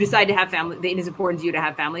 if you decide to have family, it is important to you to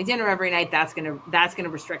have family dinner every night, that's gonna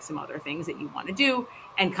restrict some other things that you want to do.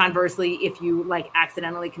 And conversely, if you like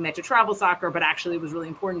accidentally commit to travel soccer, but actually it was really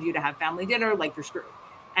important to you to have family dinner, like, you're screwed.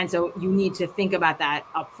 And so you need to think about that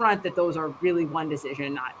up front, that those are really one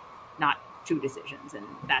decision, not two decisions. And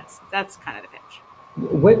that's kind of the pitch.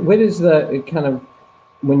 What is the kind of,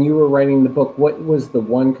 when you were writing the book, what was the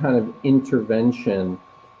one kind of intervention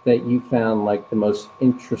that you found like the most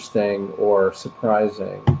interesting or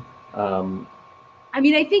surprising?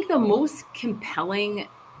 I think the most compelling,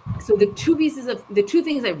 so the two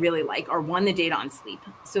things I really like are, one, the data on sleep.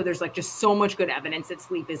 So there's like just so much good evidence that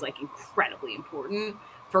sleep is like incredibly important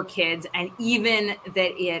for kids, and even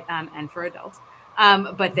that it and for adults,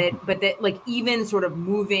 but that like even sort of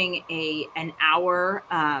moving an hour,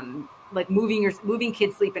 like moving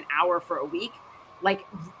kids sleep an hour for a week, like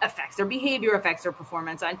affects their behavior, affects their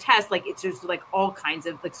performance on tests. Like, it's just like all kinds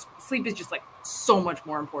of, like, sleep is just like so much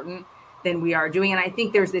more important than we are doing. And I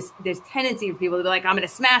think there's this tendency for people to be like, I'm going to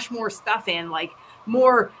smash more stuff in, like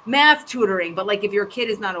more math tutoring. But like, if your kid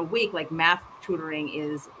is not awake, like math tutoring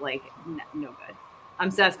is like no good.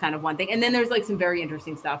 So that's kind of one thing. And then there's like some very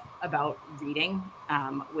interesting stuff about reading,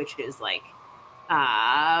 which is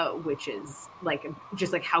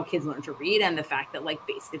just like how kids learn to read, and the fact that like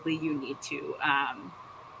basically you need to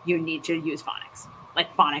use phonics.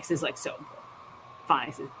 Like, phonics is like so important.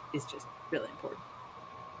 Phonics is just really important.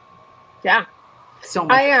 Yeah. So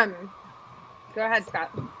much. Go ahead, Scott.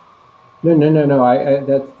 No.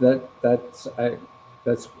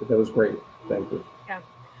 that was great. Thank you. Yeah.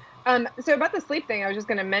 So about the sleep thing, I was just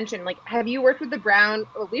going to mention, like, have you worked with the Brown?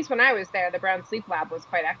 At least when I was there, the Brown Sleep Lab was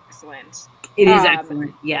quite excellent. It is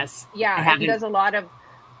excellent. Yes. Yeah, it does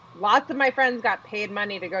lots of my friends got paid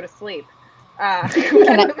money to go to sleep.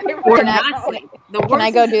 Can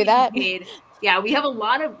I go do that? Yeah, we have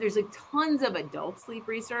there's like tons of adult sleep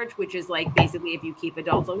research, which is like basically if you keep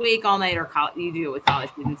adults awake all night, or you do it with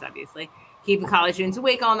college students, obviously, keep college students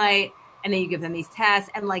awake all night, and then you give them these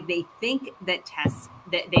tests, and like they think that tests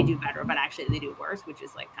that they do better, but actually they do worse, which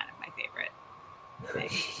is like kind of my favorite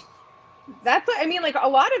thing. That's what I mean. Like a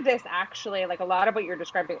lot of this, actually, like a lot of what you're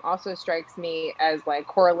describing also strikes me as like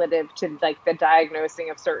correlative to like the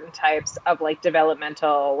diagnosing of certain types of like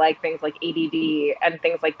developmental, like things like ADD and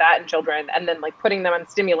things like that in children, and then like putting them on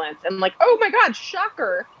stimulants and like, oh my God,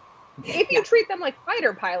 shocker. If you treat them like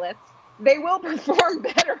fighter pilots, they will perform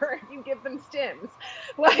better if you give them stims.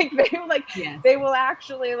 Like they will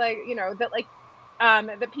actually like, you know, that like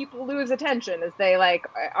that people lose attention as they like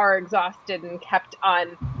are exhausted and kept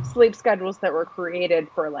on sleep schedules that were created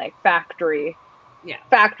for like factory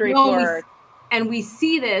floor. And we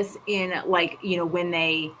see this in like, you know, when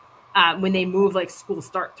they move like school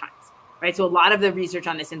start times, right? So a lot of the research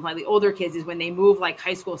on this in slightly older kids is when they move like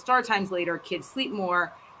high school start times later, kids sleep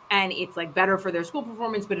more, and it's like better for their school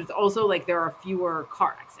performance, but it's also like there are fewer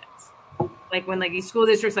car accidents. Like when like these school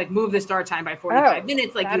districts like move the start time by 45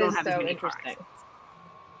 minutes, like you don't have as many car accidents.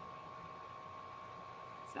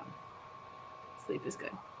 So sleep is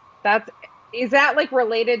good. Is that like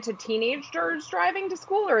related to teenagers driving to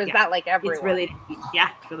school, or is that like everyone? It's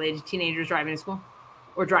related to teenagers driving to school,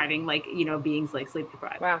 or driving like, you know, being like sleep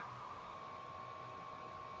deprived. Wow.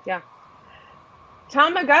 Yeah.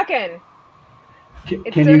 Tom McGuckin.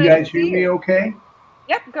 Can you guys hear me okay?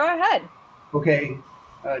 Yep, go ahead. Okay.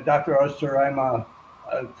 Dr. Oster, I'm a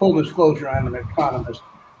full disclosure, I'm an economist.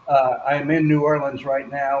 I'm in New Orleans right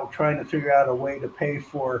now trying to figure out a way to pay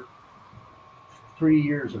for 3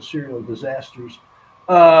 years of serial disasters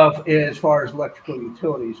as far as electrical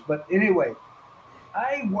utilities. But anyway,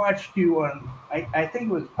 I watched you on, I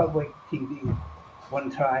think it was public TV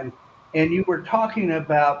one time, and you were talking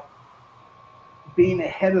about being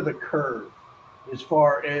ahead of the curve as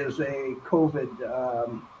far as a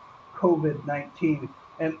COVID-19.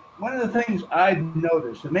 And one of the things I've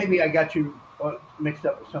noticed, and maybe I got you mixed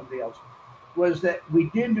up with somebody else, was that we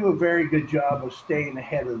didn't do a very good job of staying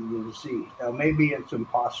ahead of the disease. Now, maybe it's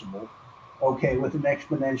impossible, okay, with an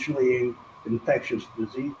exponentially infectious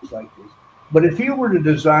disease like this. But if you were to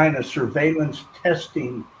design a surveillance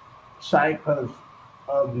testing type of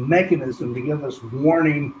mechanism to give us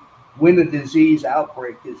warning when a disease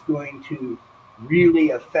outbreak is going to really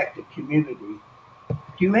affect a community,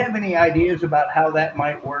 do you have any ideas about how that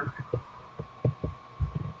might work?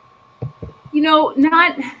 You know,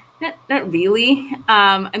 not really.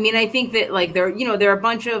 I mean, I think that like there are a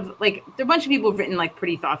bunch of people who've written like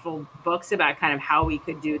pretty thoughtful books about kind of how we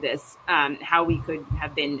could do this, how we could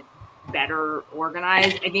have been better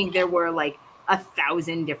organized. I think there were like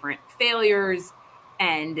 1,000 different failures,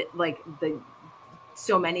 and like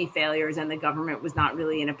so many failures, and the government was not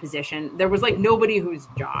really in a position. There was like nobody whose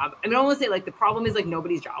job, I mean, I want to say like the problem is like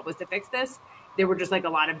nobody's job was to fix this. There were just like a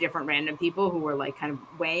lot of different random people who were like kind of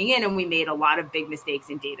weighing in, and we made a lot of big mistakes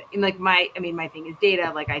in data. And like my thing is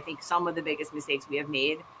data. Like I think some of the biggest mistakes we have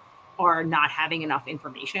made are not having enough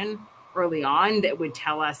information early on that would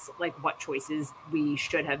tell us like what choices we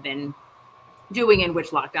should have been doing, and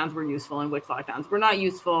which lockdowns were useful and which lockdowns were not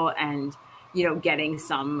useful, and, you know, getting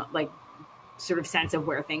some like sort of sense of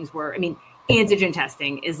where things were. I mean, antigen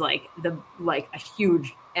testing is like a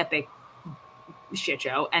huge epic shit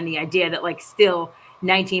show, and the idea that like still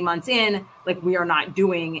 19 months in, like we are not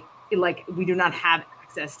doing, like we do not have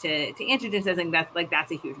access to antigen testing,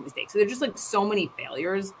 that's a huge mistake. So there's just like so many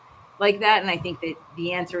failures like that, and I think that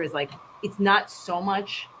the answer is like it's not so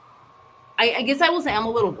much. I guess I will say I'm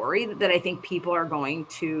a little worried that I think people are going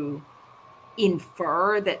to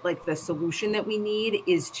infer that like the solution that we need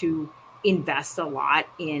is to invest a lot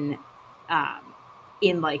in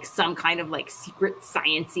like some kind of like secret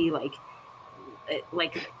sciencey like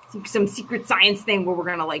some secret science thing where we're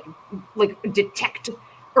gonna like detect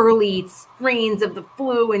early strains of the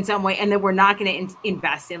flu in some way, and then we're not going to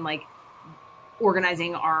invest in like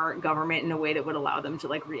organizing our government in a way that would allow them to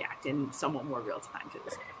like react in somewhat more real time to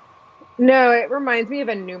this. No, it reminds me of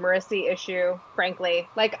a numeracy issue, frankly,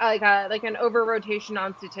 like an over rotation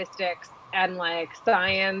on statistics and like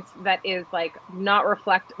science that is like not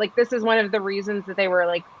reflect. Like this is one of the reasons that they were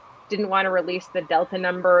like didn't want to release the Delta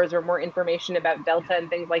numbers or more information about Delta and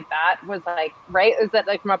things like that, was like, right, is that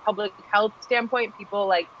like from a public health standpoint, people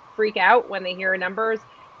like freak out when they hear numbers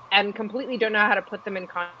and completely don't know how to put them in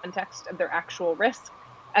context of their actual risk.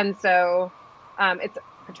 And so it's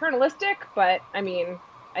paternalistic, but I mean,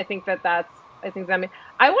 I think that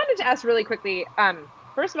I wanted to ask really quickly,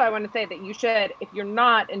 first of all, I want to say that you should, if you're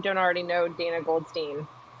not and don't already know Dana Goldstein,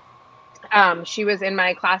 she was in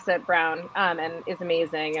my class at Brown and is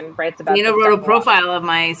amazing and writes about. Dana wrote a profile of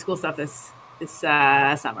my school stuff this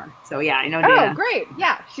summer. So yeah, I know Dana. Oh, great.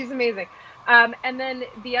 Yeah, she's amazing. And then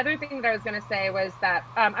the other thing that I was going to say was that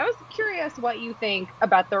I was curious what you think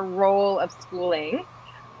about the role of schooling.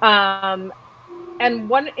 And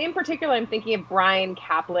one in particular, I'm thinking of Brian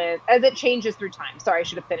Kaplan as it changes through time. Sorry, I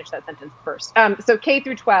should have finished that sentence first. So K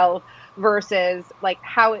through 12 versus like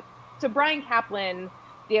so Brian Kaplan,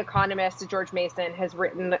 the economist, George Mason, has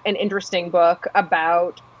written an interesting book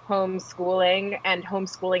about homeschooling and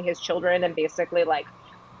homeschooling his children and basically like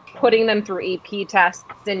putting them through AP tests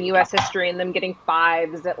in US history and them getting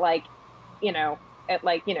 5s at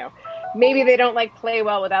maybe they don't like play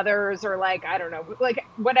well with others or like, I don't know, like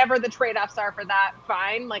whatever the trade-offs are for that,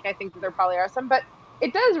 fine. Like, I think that there probably are some, but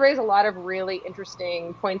it does raise a lot of really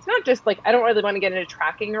interesting points. Not just like, I don't really want to get into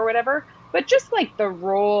tracking or whatever, but just like the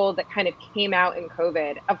role that kind of came out in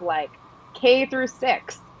COVID of like K through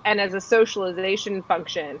 6 and as a socialization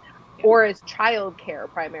function or as childcare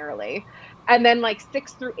primarily. And then like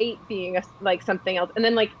 6 through 8 being like something else. And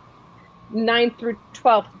then like 9 through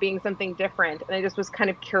 12 being something different. And I just was kind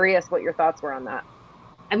of curious what your thoughts were on that.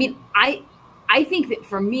 I mean, I think that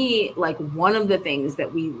for me, like one of the things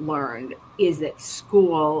that we learned is that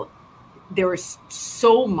school, there was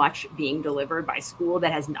so much being delivered by school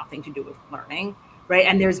that has nothing to do with learning, right?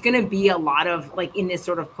 And there's going to be a lot of like in this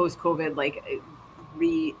sort of post-COVID like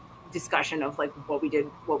discussion of like what we did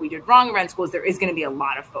wrong around schools. There is going to be a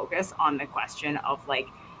lot of focus on the question of like,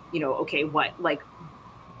 okay, what like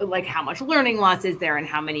how much learning loss is there and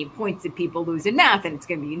how many points did people lose in math? And it's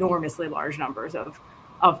going to be enormously large numbers of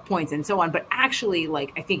points and so on. But actually,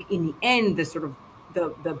 like, I think in the end, the sort of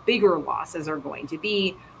the bigger losses are going to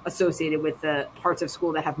be associated with the parts of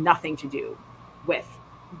school that have nothing to do with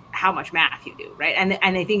how much math you do, right? And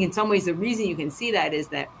I think in some ways, the reason you can see that is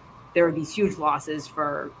that there are these huge losses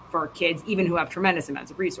for kids, even who have tremendous amounts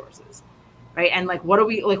of resources, right? And like, what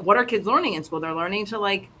are kids learning in school? They're learning to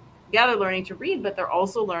they're learning to read, but they're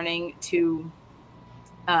also learning to,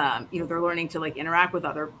 they're learning to like interact with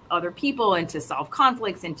other people and to solve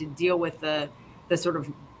conflicts and to deal with the sort of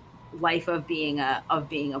life of being a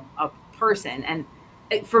person. And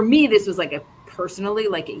for me, this was like personally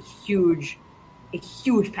like a huge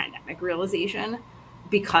pandemic realization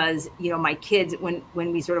because, my kids, when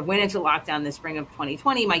we sort of went into lockdown the spring of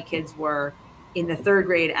 2020, my kids were in the 3rd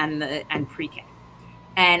grade and pre-K.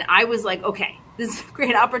 And I was like, okay, this is a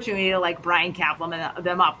great opportunity to like Brian Kaplan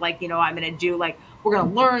them up. Like, I'm going to do like, we're going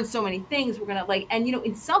to learn so many things. We're going to like, and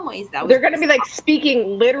in some ways they're going to be like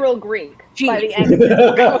speaking literal Greek by the end of this.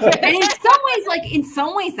 And in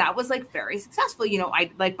some ways that was like very successful.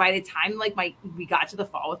 I like by the time like we got to the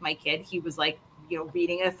fall with my kid, he was like,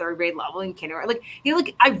 reading at a 3rd grade level in kindergarten. Like,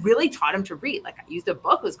 I really taught him to read. Like I used a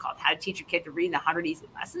book, it was called How to Teach Your Kid to Read in 100 Easy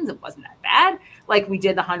Lessons. It wasn't that bad. Like we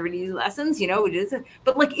did the 100 Easy Lessons,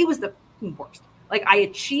 but like it was the worst. Like I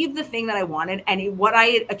achieved the thing that I wanted and what I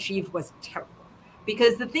had achieved was terrible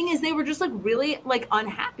because the thing is they were just like really like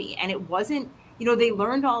unhappy and it wasn't, they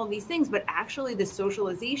learned all of these things, but actually the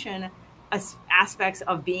socialization aspects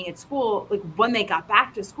of being at school, like when they got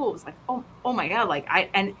back to school, it was like, oh my God, like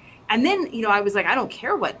and then, I was like, I don't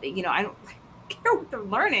care what, I don't care what they're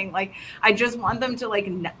learning. Like, I just want them to like,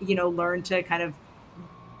 learn to kind of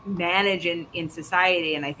manage in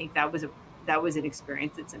society. And I think that was an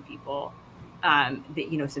experience that some people,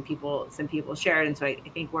 some people shared. And so I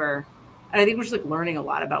think we're just like learning a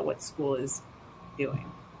lot about what school is doing.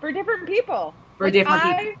 For different people. People.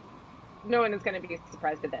 No one is going to be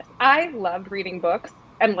surprised at this. I loved reading books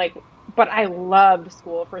and but I loved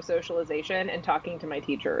school for socialization and talking to my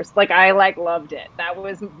teachers. Like I loved it. That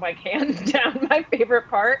was like hands down my favorite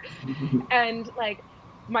part. And like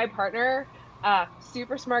my partner,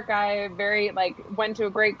 super smart guy, very went to a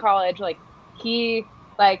great college. Like he,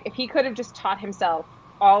 if he could have just taught himself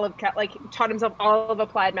all of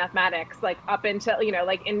applied mathematics, up until, he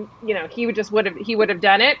would have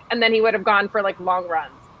done it. And then he would have gone for long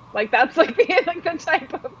runs. That's the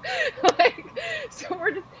type of so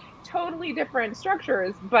we're just totally different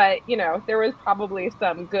structures, but there was probably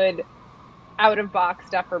some good out of box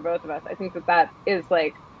stuff for both of us. I think that is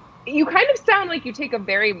you kind of sound like you take a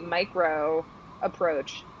very microeconomics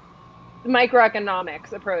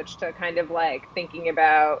approach to kind of thinking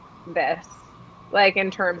about this,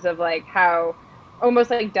 in terms of how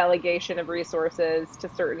almost like delegation of resources to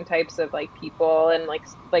certain types of like people, and like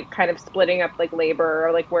kind of splitting up like labor,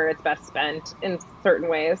 or like where it's best spent in certain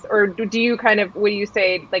ways? Or do you kind of, would you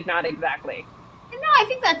say like not exactly? No, I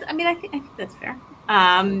think that's, I think that's fair.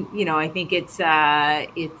 I think it's yeah,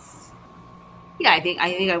 I think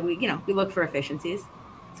we look for efficiencies.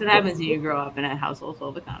 So that happens when you grow up in a household full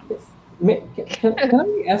of economists. Can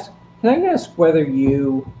I ask whether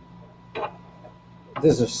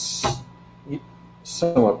this is a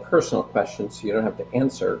somewhat personal question, so you don't have to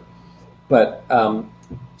answer, but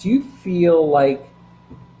do you feel like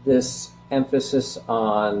this emphasis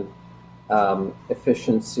on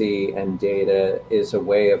efficiency and data is a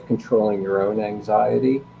way of controlling your own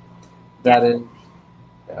anxiety? That is,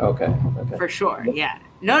 okay. For sure, yeah.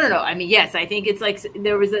 No. I mean, yes, I think it's like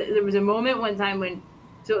there was a moment one time when,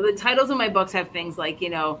 so the titles of my books have things like,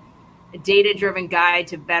 a data-driven guide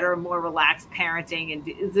to better, more relaxed parenting, and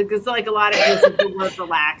it's like a lot of use of the word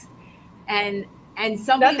relaxed, and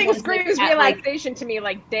somebody nothing screams relaxation to me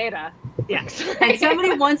like data. Yeah, and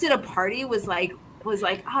somebody once at a party was like,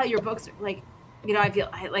 oh, your books are like,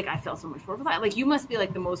 I felt so much more relaxed. Like, you must be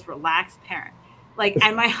like the most relaxed parent. Like,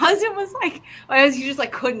 and my husband was like,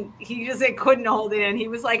 he just couldn't hold it in. He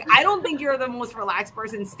was like, I don't think you're the most relaxed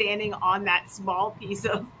person standing on that small piece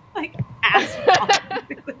of like asphalt.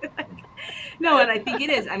 No, and I think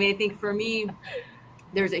it is. I mean, I think for me,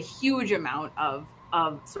 there's a huge amount of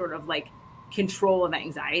sort of like control of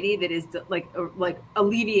anxiety that is like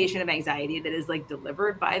alleviation of anxiety that is like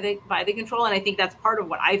delivered by the control. And I think that's part of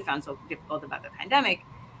what I found so difficult about the pandemic,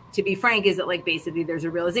 to be frank, is that like basically there's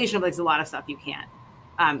a realization of like there's a lot of stuff you can't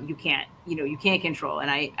control.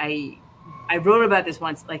 And I wrote about this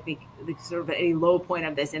once, like the sort of a low point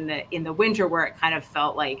of this in the winter, where it kind of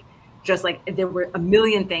felt like just like there were a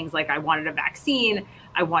million things. Like I wanted a vaccine,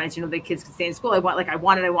 I wanted to know that kids could stay in school, I want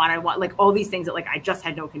like all these things that like I just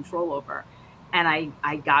had no control over. And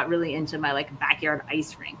I got really into my like backyard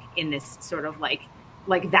ice rink in this sort of like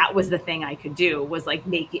that was the thing I could do, was like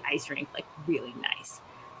make the ice rink like really nice.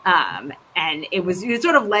 And it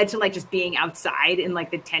sort of led to like just being outside in like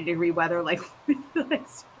the 10-degree weather, like with the like,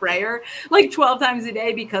 sprayer like 12 times a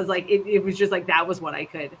day, because like it was just like that was what I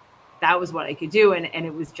could do, and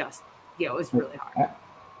it was just, it was really hard.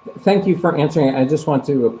 Thank you for answering. I just want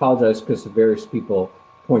to apologize because various people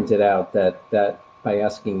pointed out that by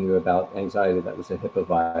asking you about anxiety, that was a HIPAA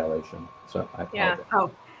violation. So I apologize.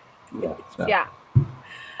 Oh, yeah. So. Yeah.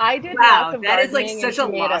 I did. Wow, that is like such a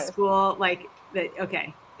law school. Like that.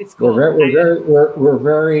 Okay, it's cool. We're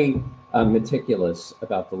very meticulous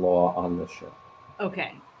about the law on this show.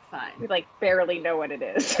 Okay, fine. We like barely know what it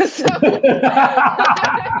is. So.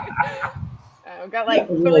 I've got like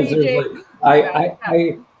 3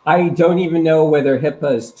 I don't even know whether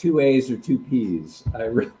HIPAA is 2 A's or 2 P's.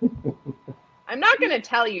 I'm not going to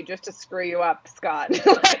tell you just to screw you up, Scott.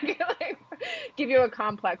 like, give you a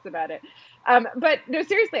complex about it. But no,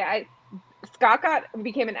 seriously, Scott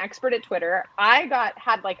became an expert at Twitter. I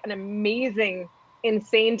had like an amazing,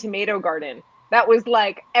 insane tomato garden. That was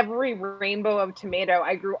like every rainbow of tomato.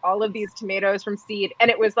 I grew all of these tomatoes from seed, and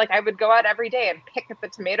it was like I would go out every day and pick at the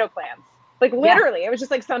tomato plants. Like literally, It was just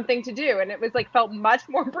like something to do, and it was like felt much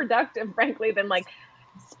more productive, frankly, than like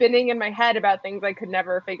spinning in my head about things I could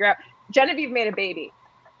never figure out. Genevieve made a baby.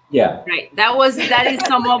 Yeah. Right. That is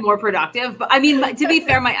somewhat more productive. But I mean, to be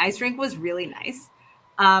fair, my ice rink was really nice.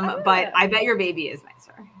 But I bet your baby is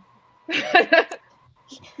nicer.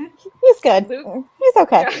 He's good. He's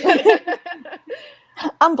okay.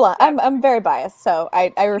 I'm very biased, so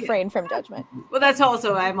I refrain from judgment. Well,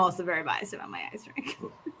 I'm also very biased about my ice rink.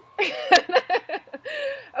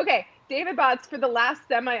 Okay, David Botts, for the last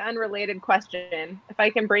semi-unrelated question, if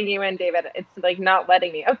I can bring you in, David, it's like not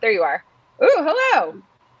letting me. Oh, there you are. Ooh, hello.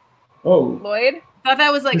 Oh, Lloyd. I thought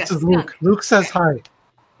that was like this is Luke. Luke says hi.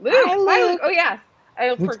 Luke. Hi, Luke. Oh yeah,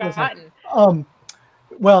 I've forgotten.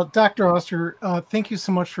 Well, Dr. Oster, thank you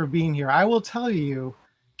so much for being here. I will tell you,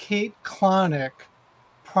 Kate Klonick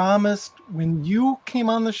promised when you came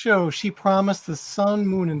on the show, she promised the sun,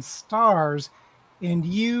 moon, and stars, and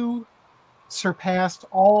you surpassed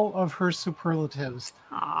all of her superlatives.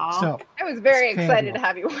 Aww. So I was very excited to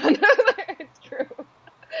have you on. It's true.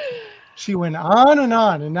 She went on,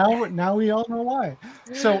 and now we all know why.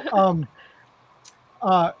 So,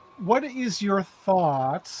 what is your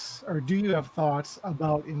thoughts, or do you have thoughts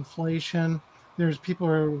about inflation? There's people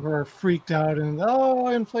who are freaked out, and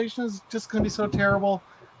inflation is just going to be so terrible.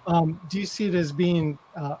 Do you see it as being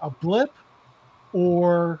a blip,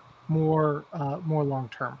 or more long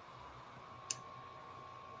term?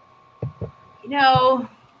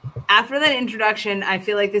 after that introduction, I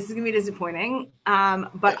feel like this is going to be disappointing.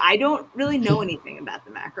 But I don't really know anything about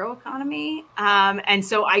the macro economy. And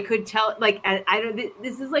so I could tell, like, I don't,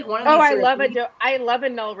 this is like one of these. Oh, I love a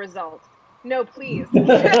null result. No, please.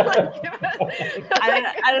 I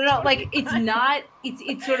don't know. Like,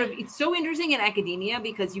 it's sort of, it's so interesting in academia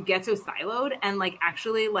because you get so siloed and like,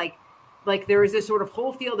 actually like there is this sort of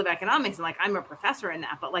whole field of economics and like, I'm a professor in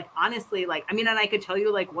that, but like, honestly, like, I mean, and I could tell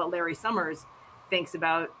you like what Larry Summers thinks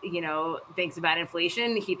about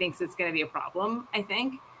inflation. He thinks it's going to be a problem, I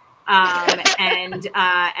think. And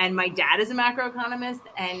my dad is a macroeconomist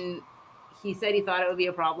and he said he thought it would be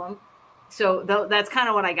a problem. So that's kind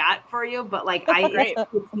of what I got for you. But like,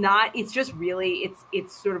 it's just really,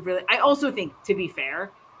 it's sort of really, I also think, to be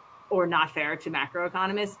fair or not fair to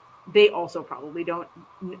macroeconomists, they also probably don't,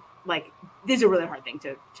 like, this is a really hard thing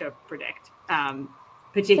to predict,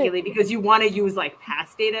 particularly because you want to use like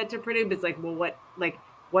past data to predict. But it's like, well,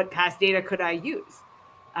 what past data could I use?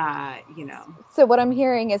 So what I'm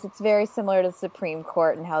hearing is it's very similar to the Supreme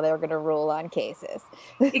Court and how they're going to rule on cases.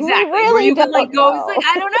 Exactly. Really, where you can like go, it's like,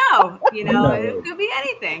 I don't know, No. it could be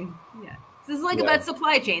anything. Yeah. This is like about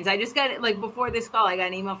supply chains. I just got it like before this call, I got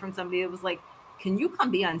an email from somebody that was like, can you come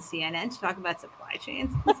be on CNN to talk about supply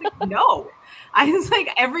chains? I was like, no. I was like,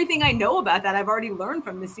 everything I know about that, I've already learned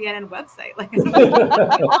from the CNN website. Like,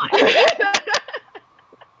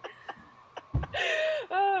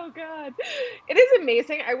 oh God, it is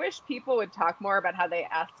amazing. I wish people would talk more about how they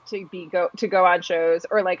ask to go on shows,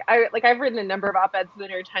 or like I've written a number of op-eds for the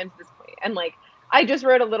New York Times at this point, and like I just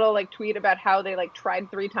wrote a little like tweet about how they like tried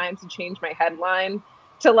 3 times to change my headline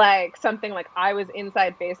to like something like I was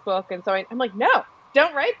inside Facebook, and so I'm like, no,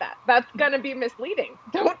 don't write that. That's gonna be misleading.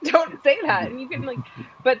 Don't say that. And you can like,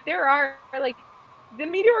 but there are like the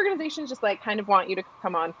media organizations just like kind of want you to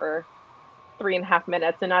come on for 3.5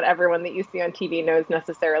 minutes, and not everyone that you see on TV knows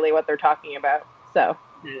necessarily what they're talking about. So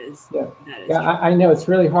that is I know it's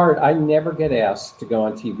really hard. I never get asked to go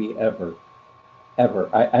on TV ever.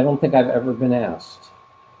 I don't think I've ever been asked.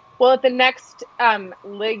 Well, at the next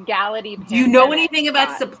legality, do you know anything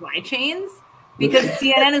about supply chains? Because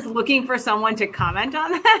CNN is looking for someone to comment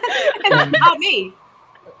on that, and not me.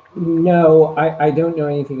 No, I don't know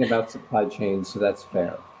anything about supply chains, so that's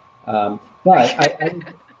fair. But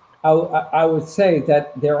I would say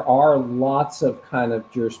that there are lots of kind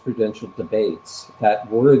of jurisprudential debates that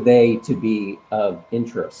were they to be of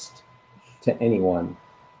interest to anyone,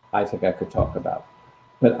 I think I could talk about.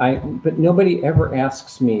 But nobody ever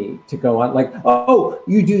asks me to go on like, oh,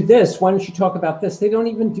 you do this, why don't you talk about this? They don't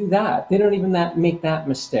even do that. They don't even make that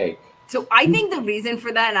mistake. So I think the reason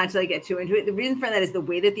for that, not to like get too into it, the reason for that is the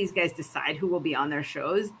way that these guys decide who will be on their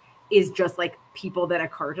shows is just like people that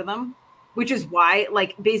occur to them. Which is why,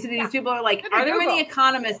 like, basically these people are like, are there any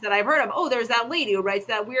economists that I've heard of? Oh, there's that lady who writes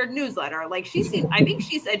that weird newsletter. Like, I think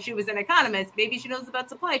she said she was an economist. Maybe she knows about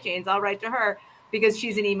supply chains. I'll write to her because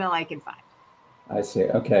she's an email I can find. I see.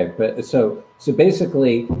 Okay. But so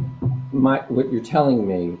basically what you're telling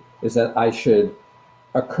me is that I should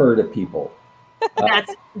occur to people.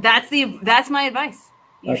 That's my advice.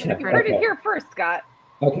 You should occur. You heard it here first, Scott.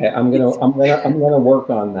 Okay. I'm gonna work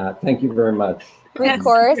on that. Thank you very much. Greek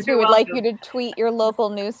chorus, we would like you to tweet your local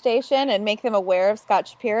news station and make them aware of Scott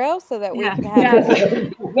Shapiro so that we can have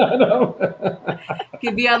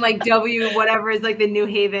could be on like W whatever is like the New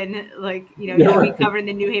Haven, like you'll be covering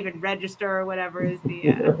the New Haven Register or whatever is the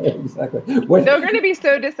exactly. They're going to be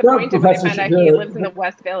so disappointed when they find out he lives in the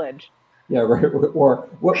West Village. Yeah, right. Or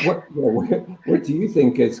what do you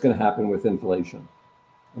think is going to happen with inflation?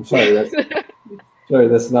 I'm sorry,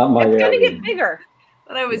 that's not my area. It's going to get bigger.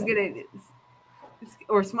 But I was gonna.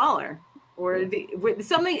 Or smaller, or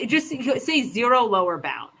something. Just say zero lower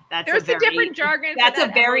bound. There's a different jargon. That's a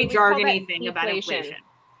very jargony thing about inflation.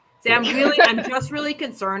 See, I'm just really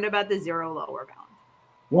concerned about the zero lower bound.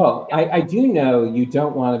 Well, I do know you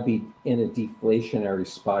don't want to be in a deflationary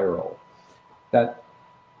spiral. That's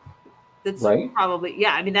right. Probably,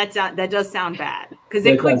 yeah. I mean, that does sound bad because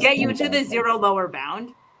it could get you to the zero lower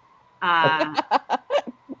bound. I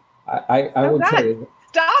would say,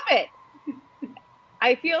 stop it.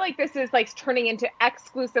 I feel like this is like turning into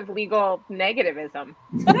exclusive legal negativism.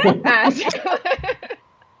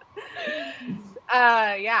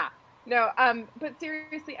 Yeah. No, but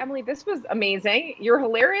seriously, Emily, this was amazing. You're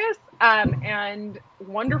hilarious and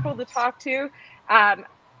wonderful to talk to.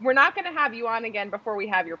 We're not going to have you on again before we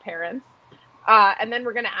have your parents. And then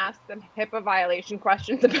we're going to ask them HIPAA violation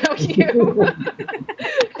questions about you and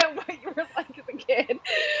what you were like as a kid.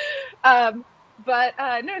 But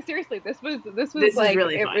no, seriously, this was like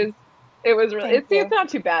really fun. It was really it's not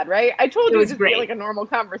too bad, right? I told you it was just like a normal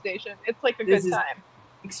conversation. It's like a good time.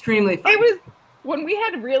 extremely fun. It was when we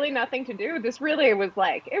had really nothing to do. This really was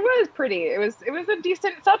like it was pretty. It was a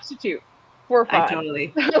decent substitute for fun. I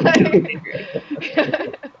totally agree.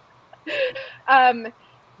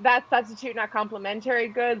 That's substitute, not complimentary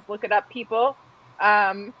goods. Look it up, people.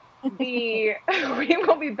 We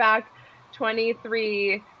will be back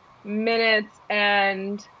 23 minutes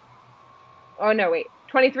and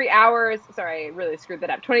 23 hours. Sorry, I really screwed that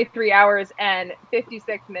up. 23 hours and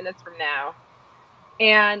 56 minutes from now.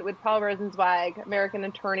 And with Paul Rosenzweig, American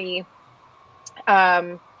attorney,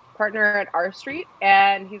 partner at R Street,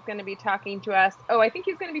 and he's going to be talking to us. Oh, I think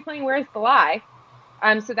he's going to be playing Where's the Lie?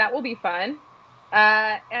 So that will be fun.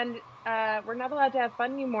 And we're not allowed to have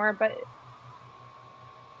fun anymore, but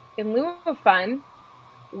in lieu of fun,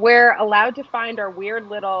 we're allowed to find our weird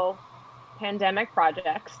little pandemic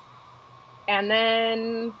projects and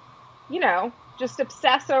then, just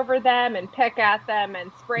obsess over them and pick at them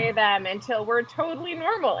and spray them until we're totally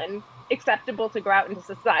normal and acceptable to go out into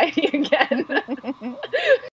society again.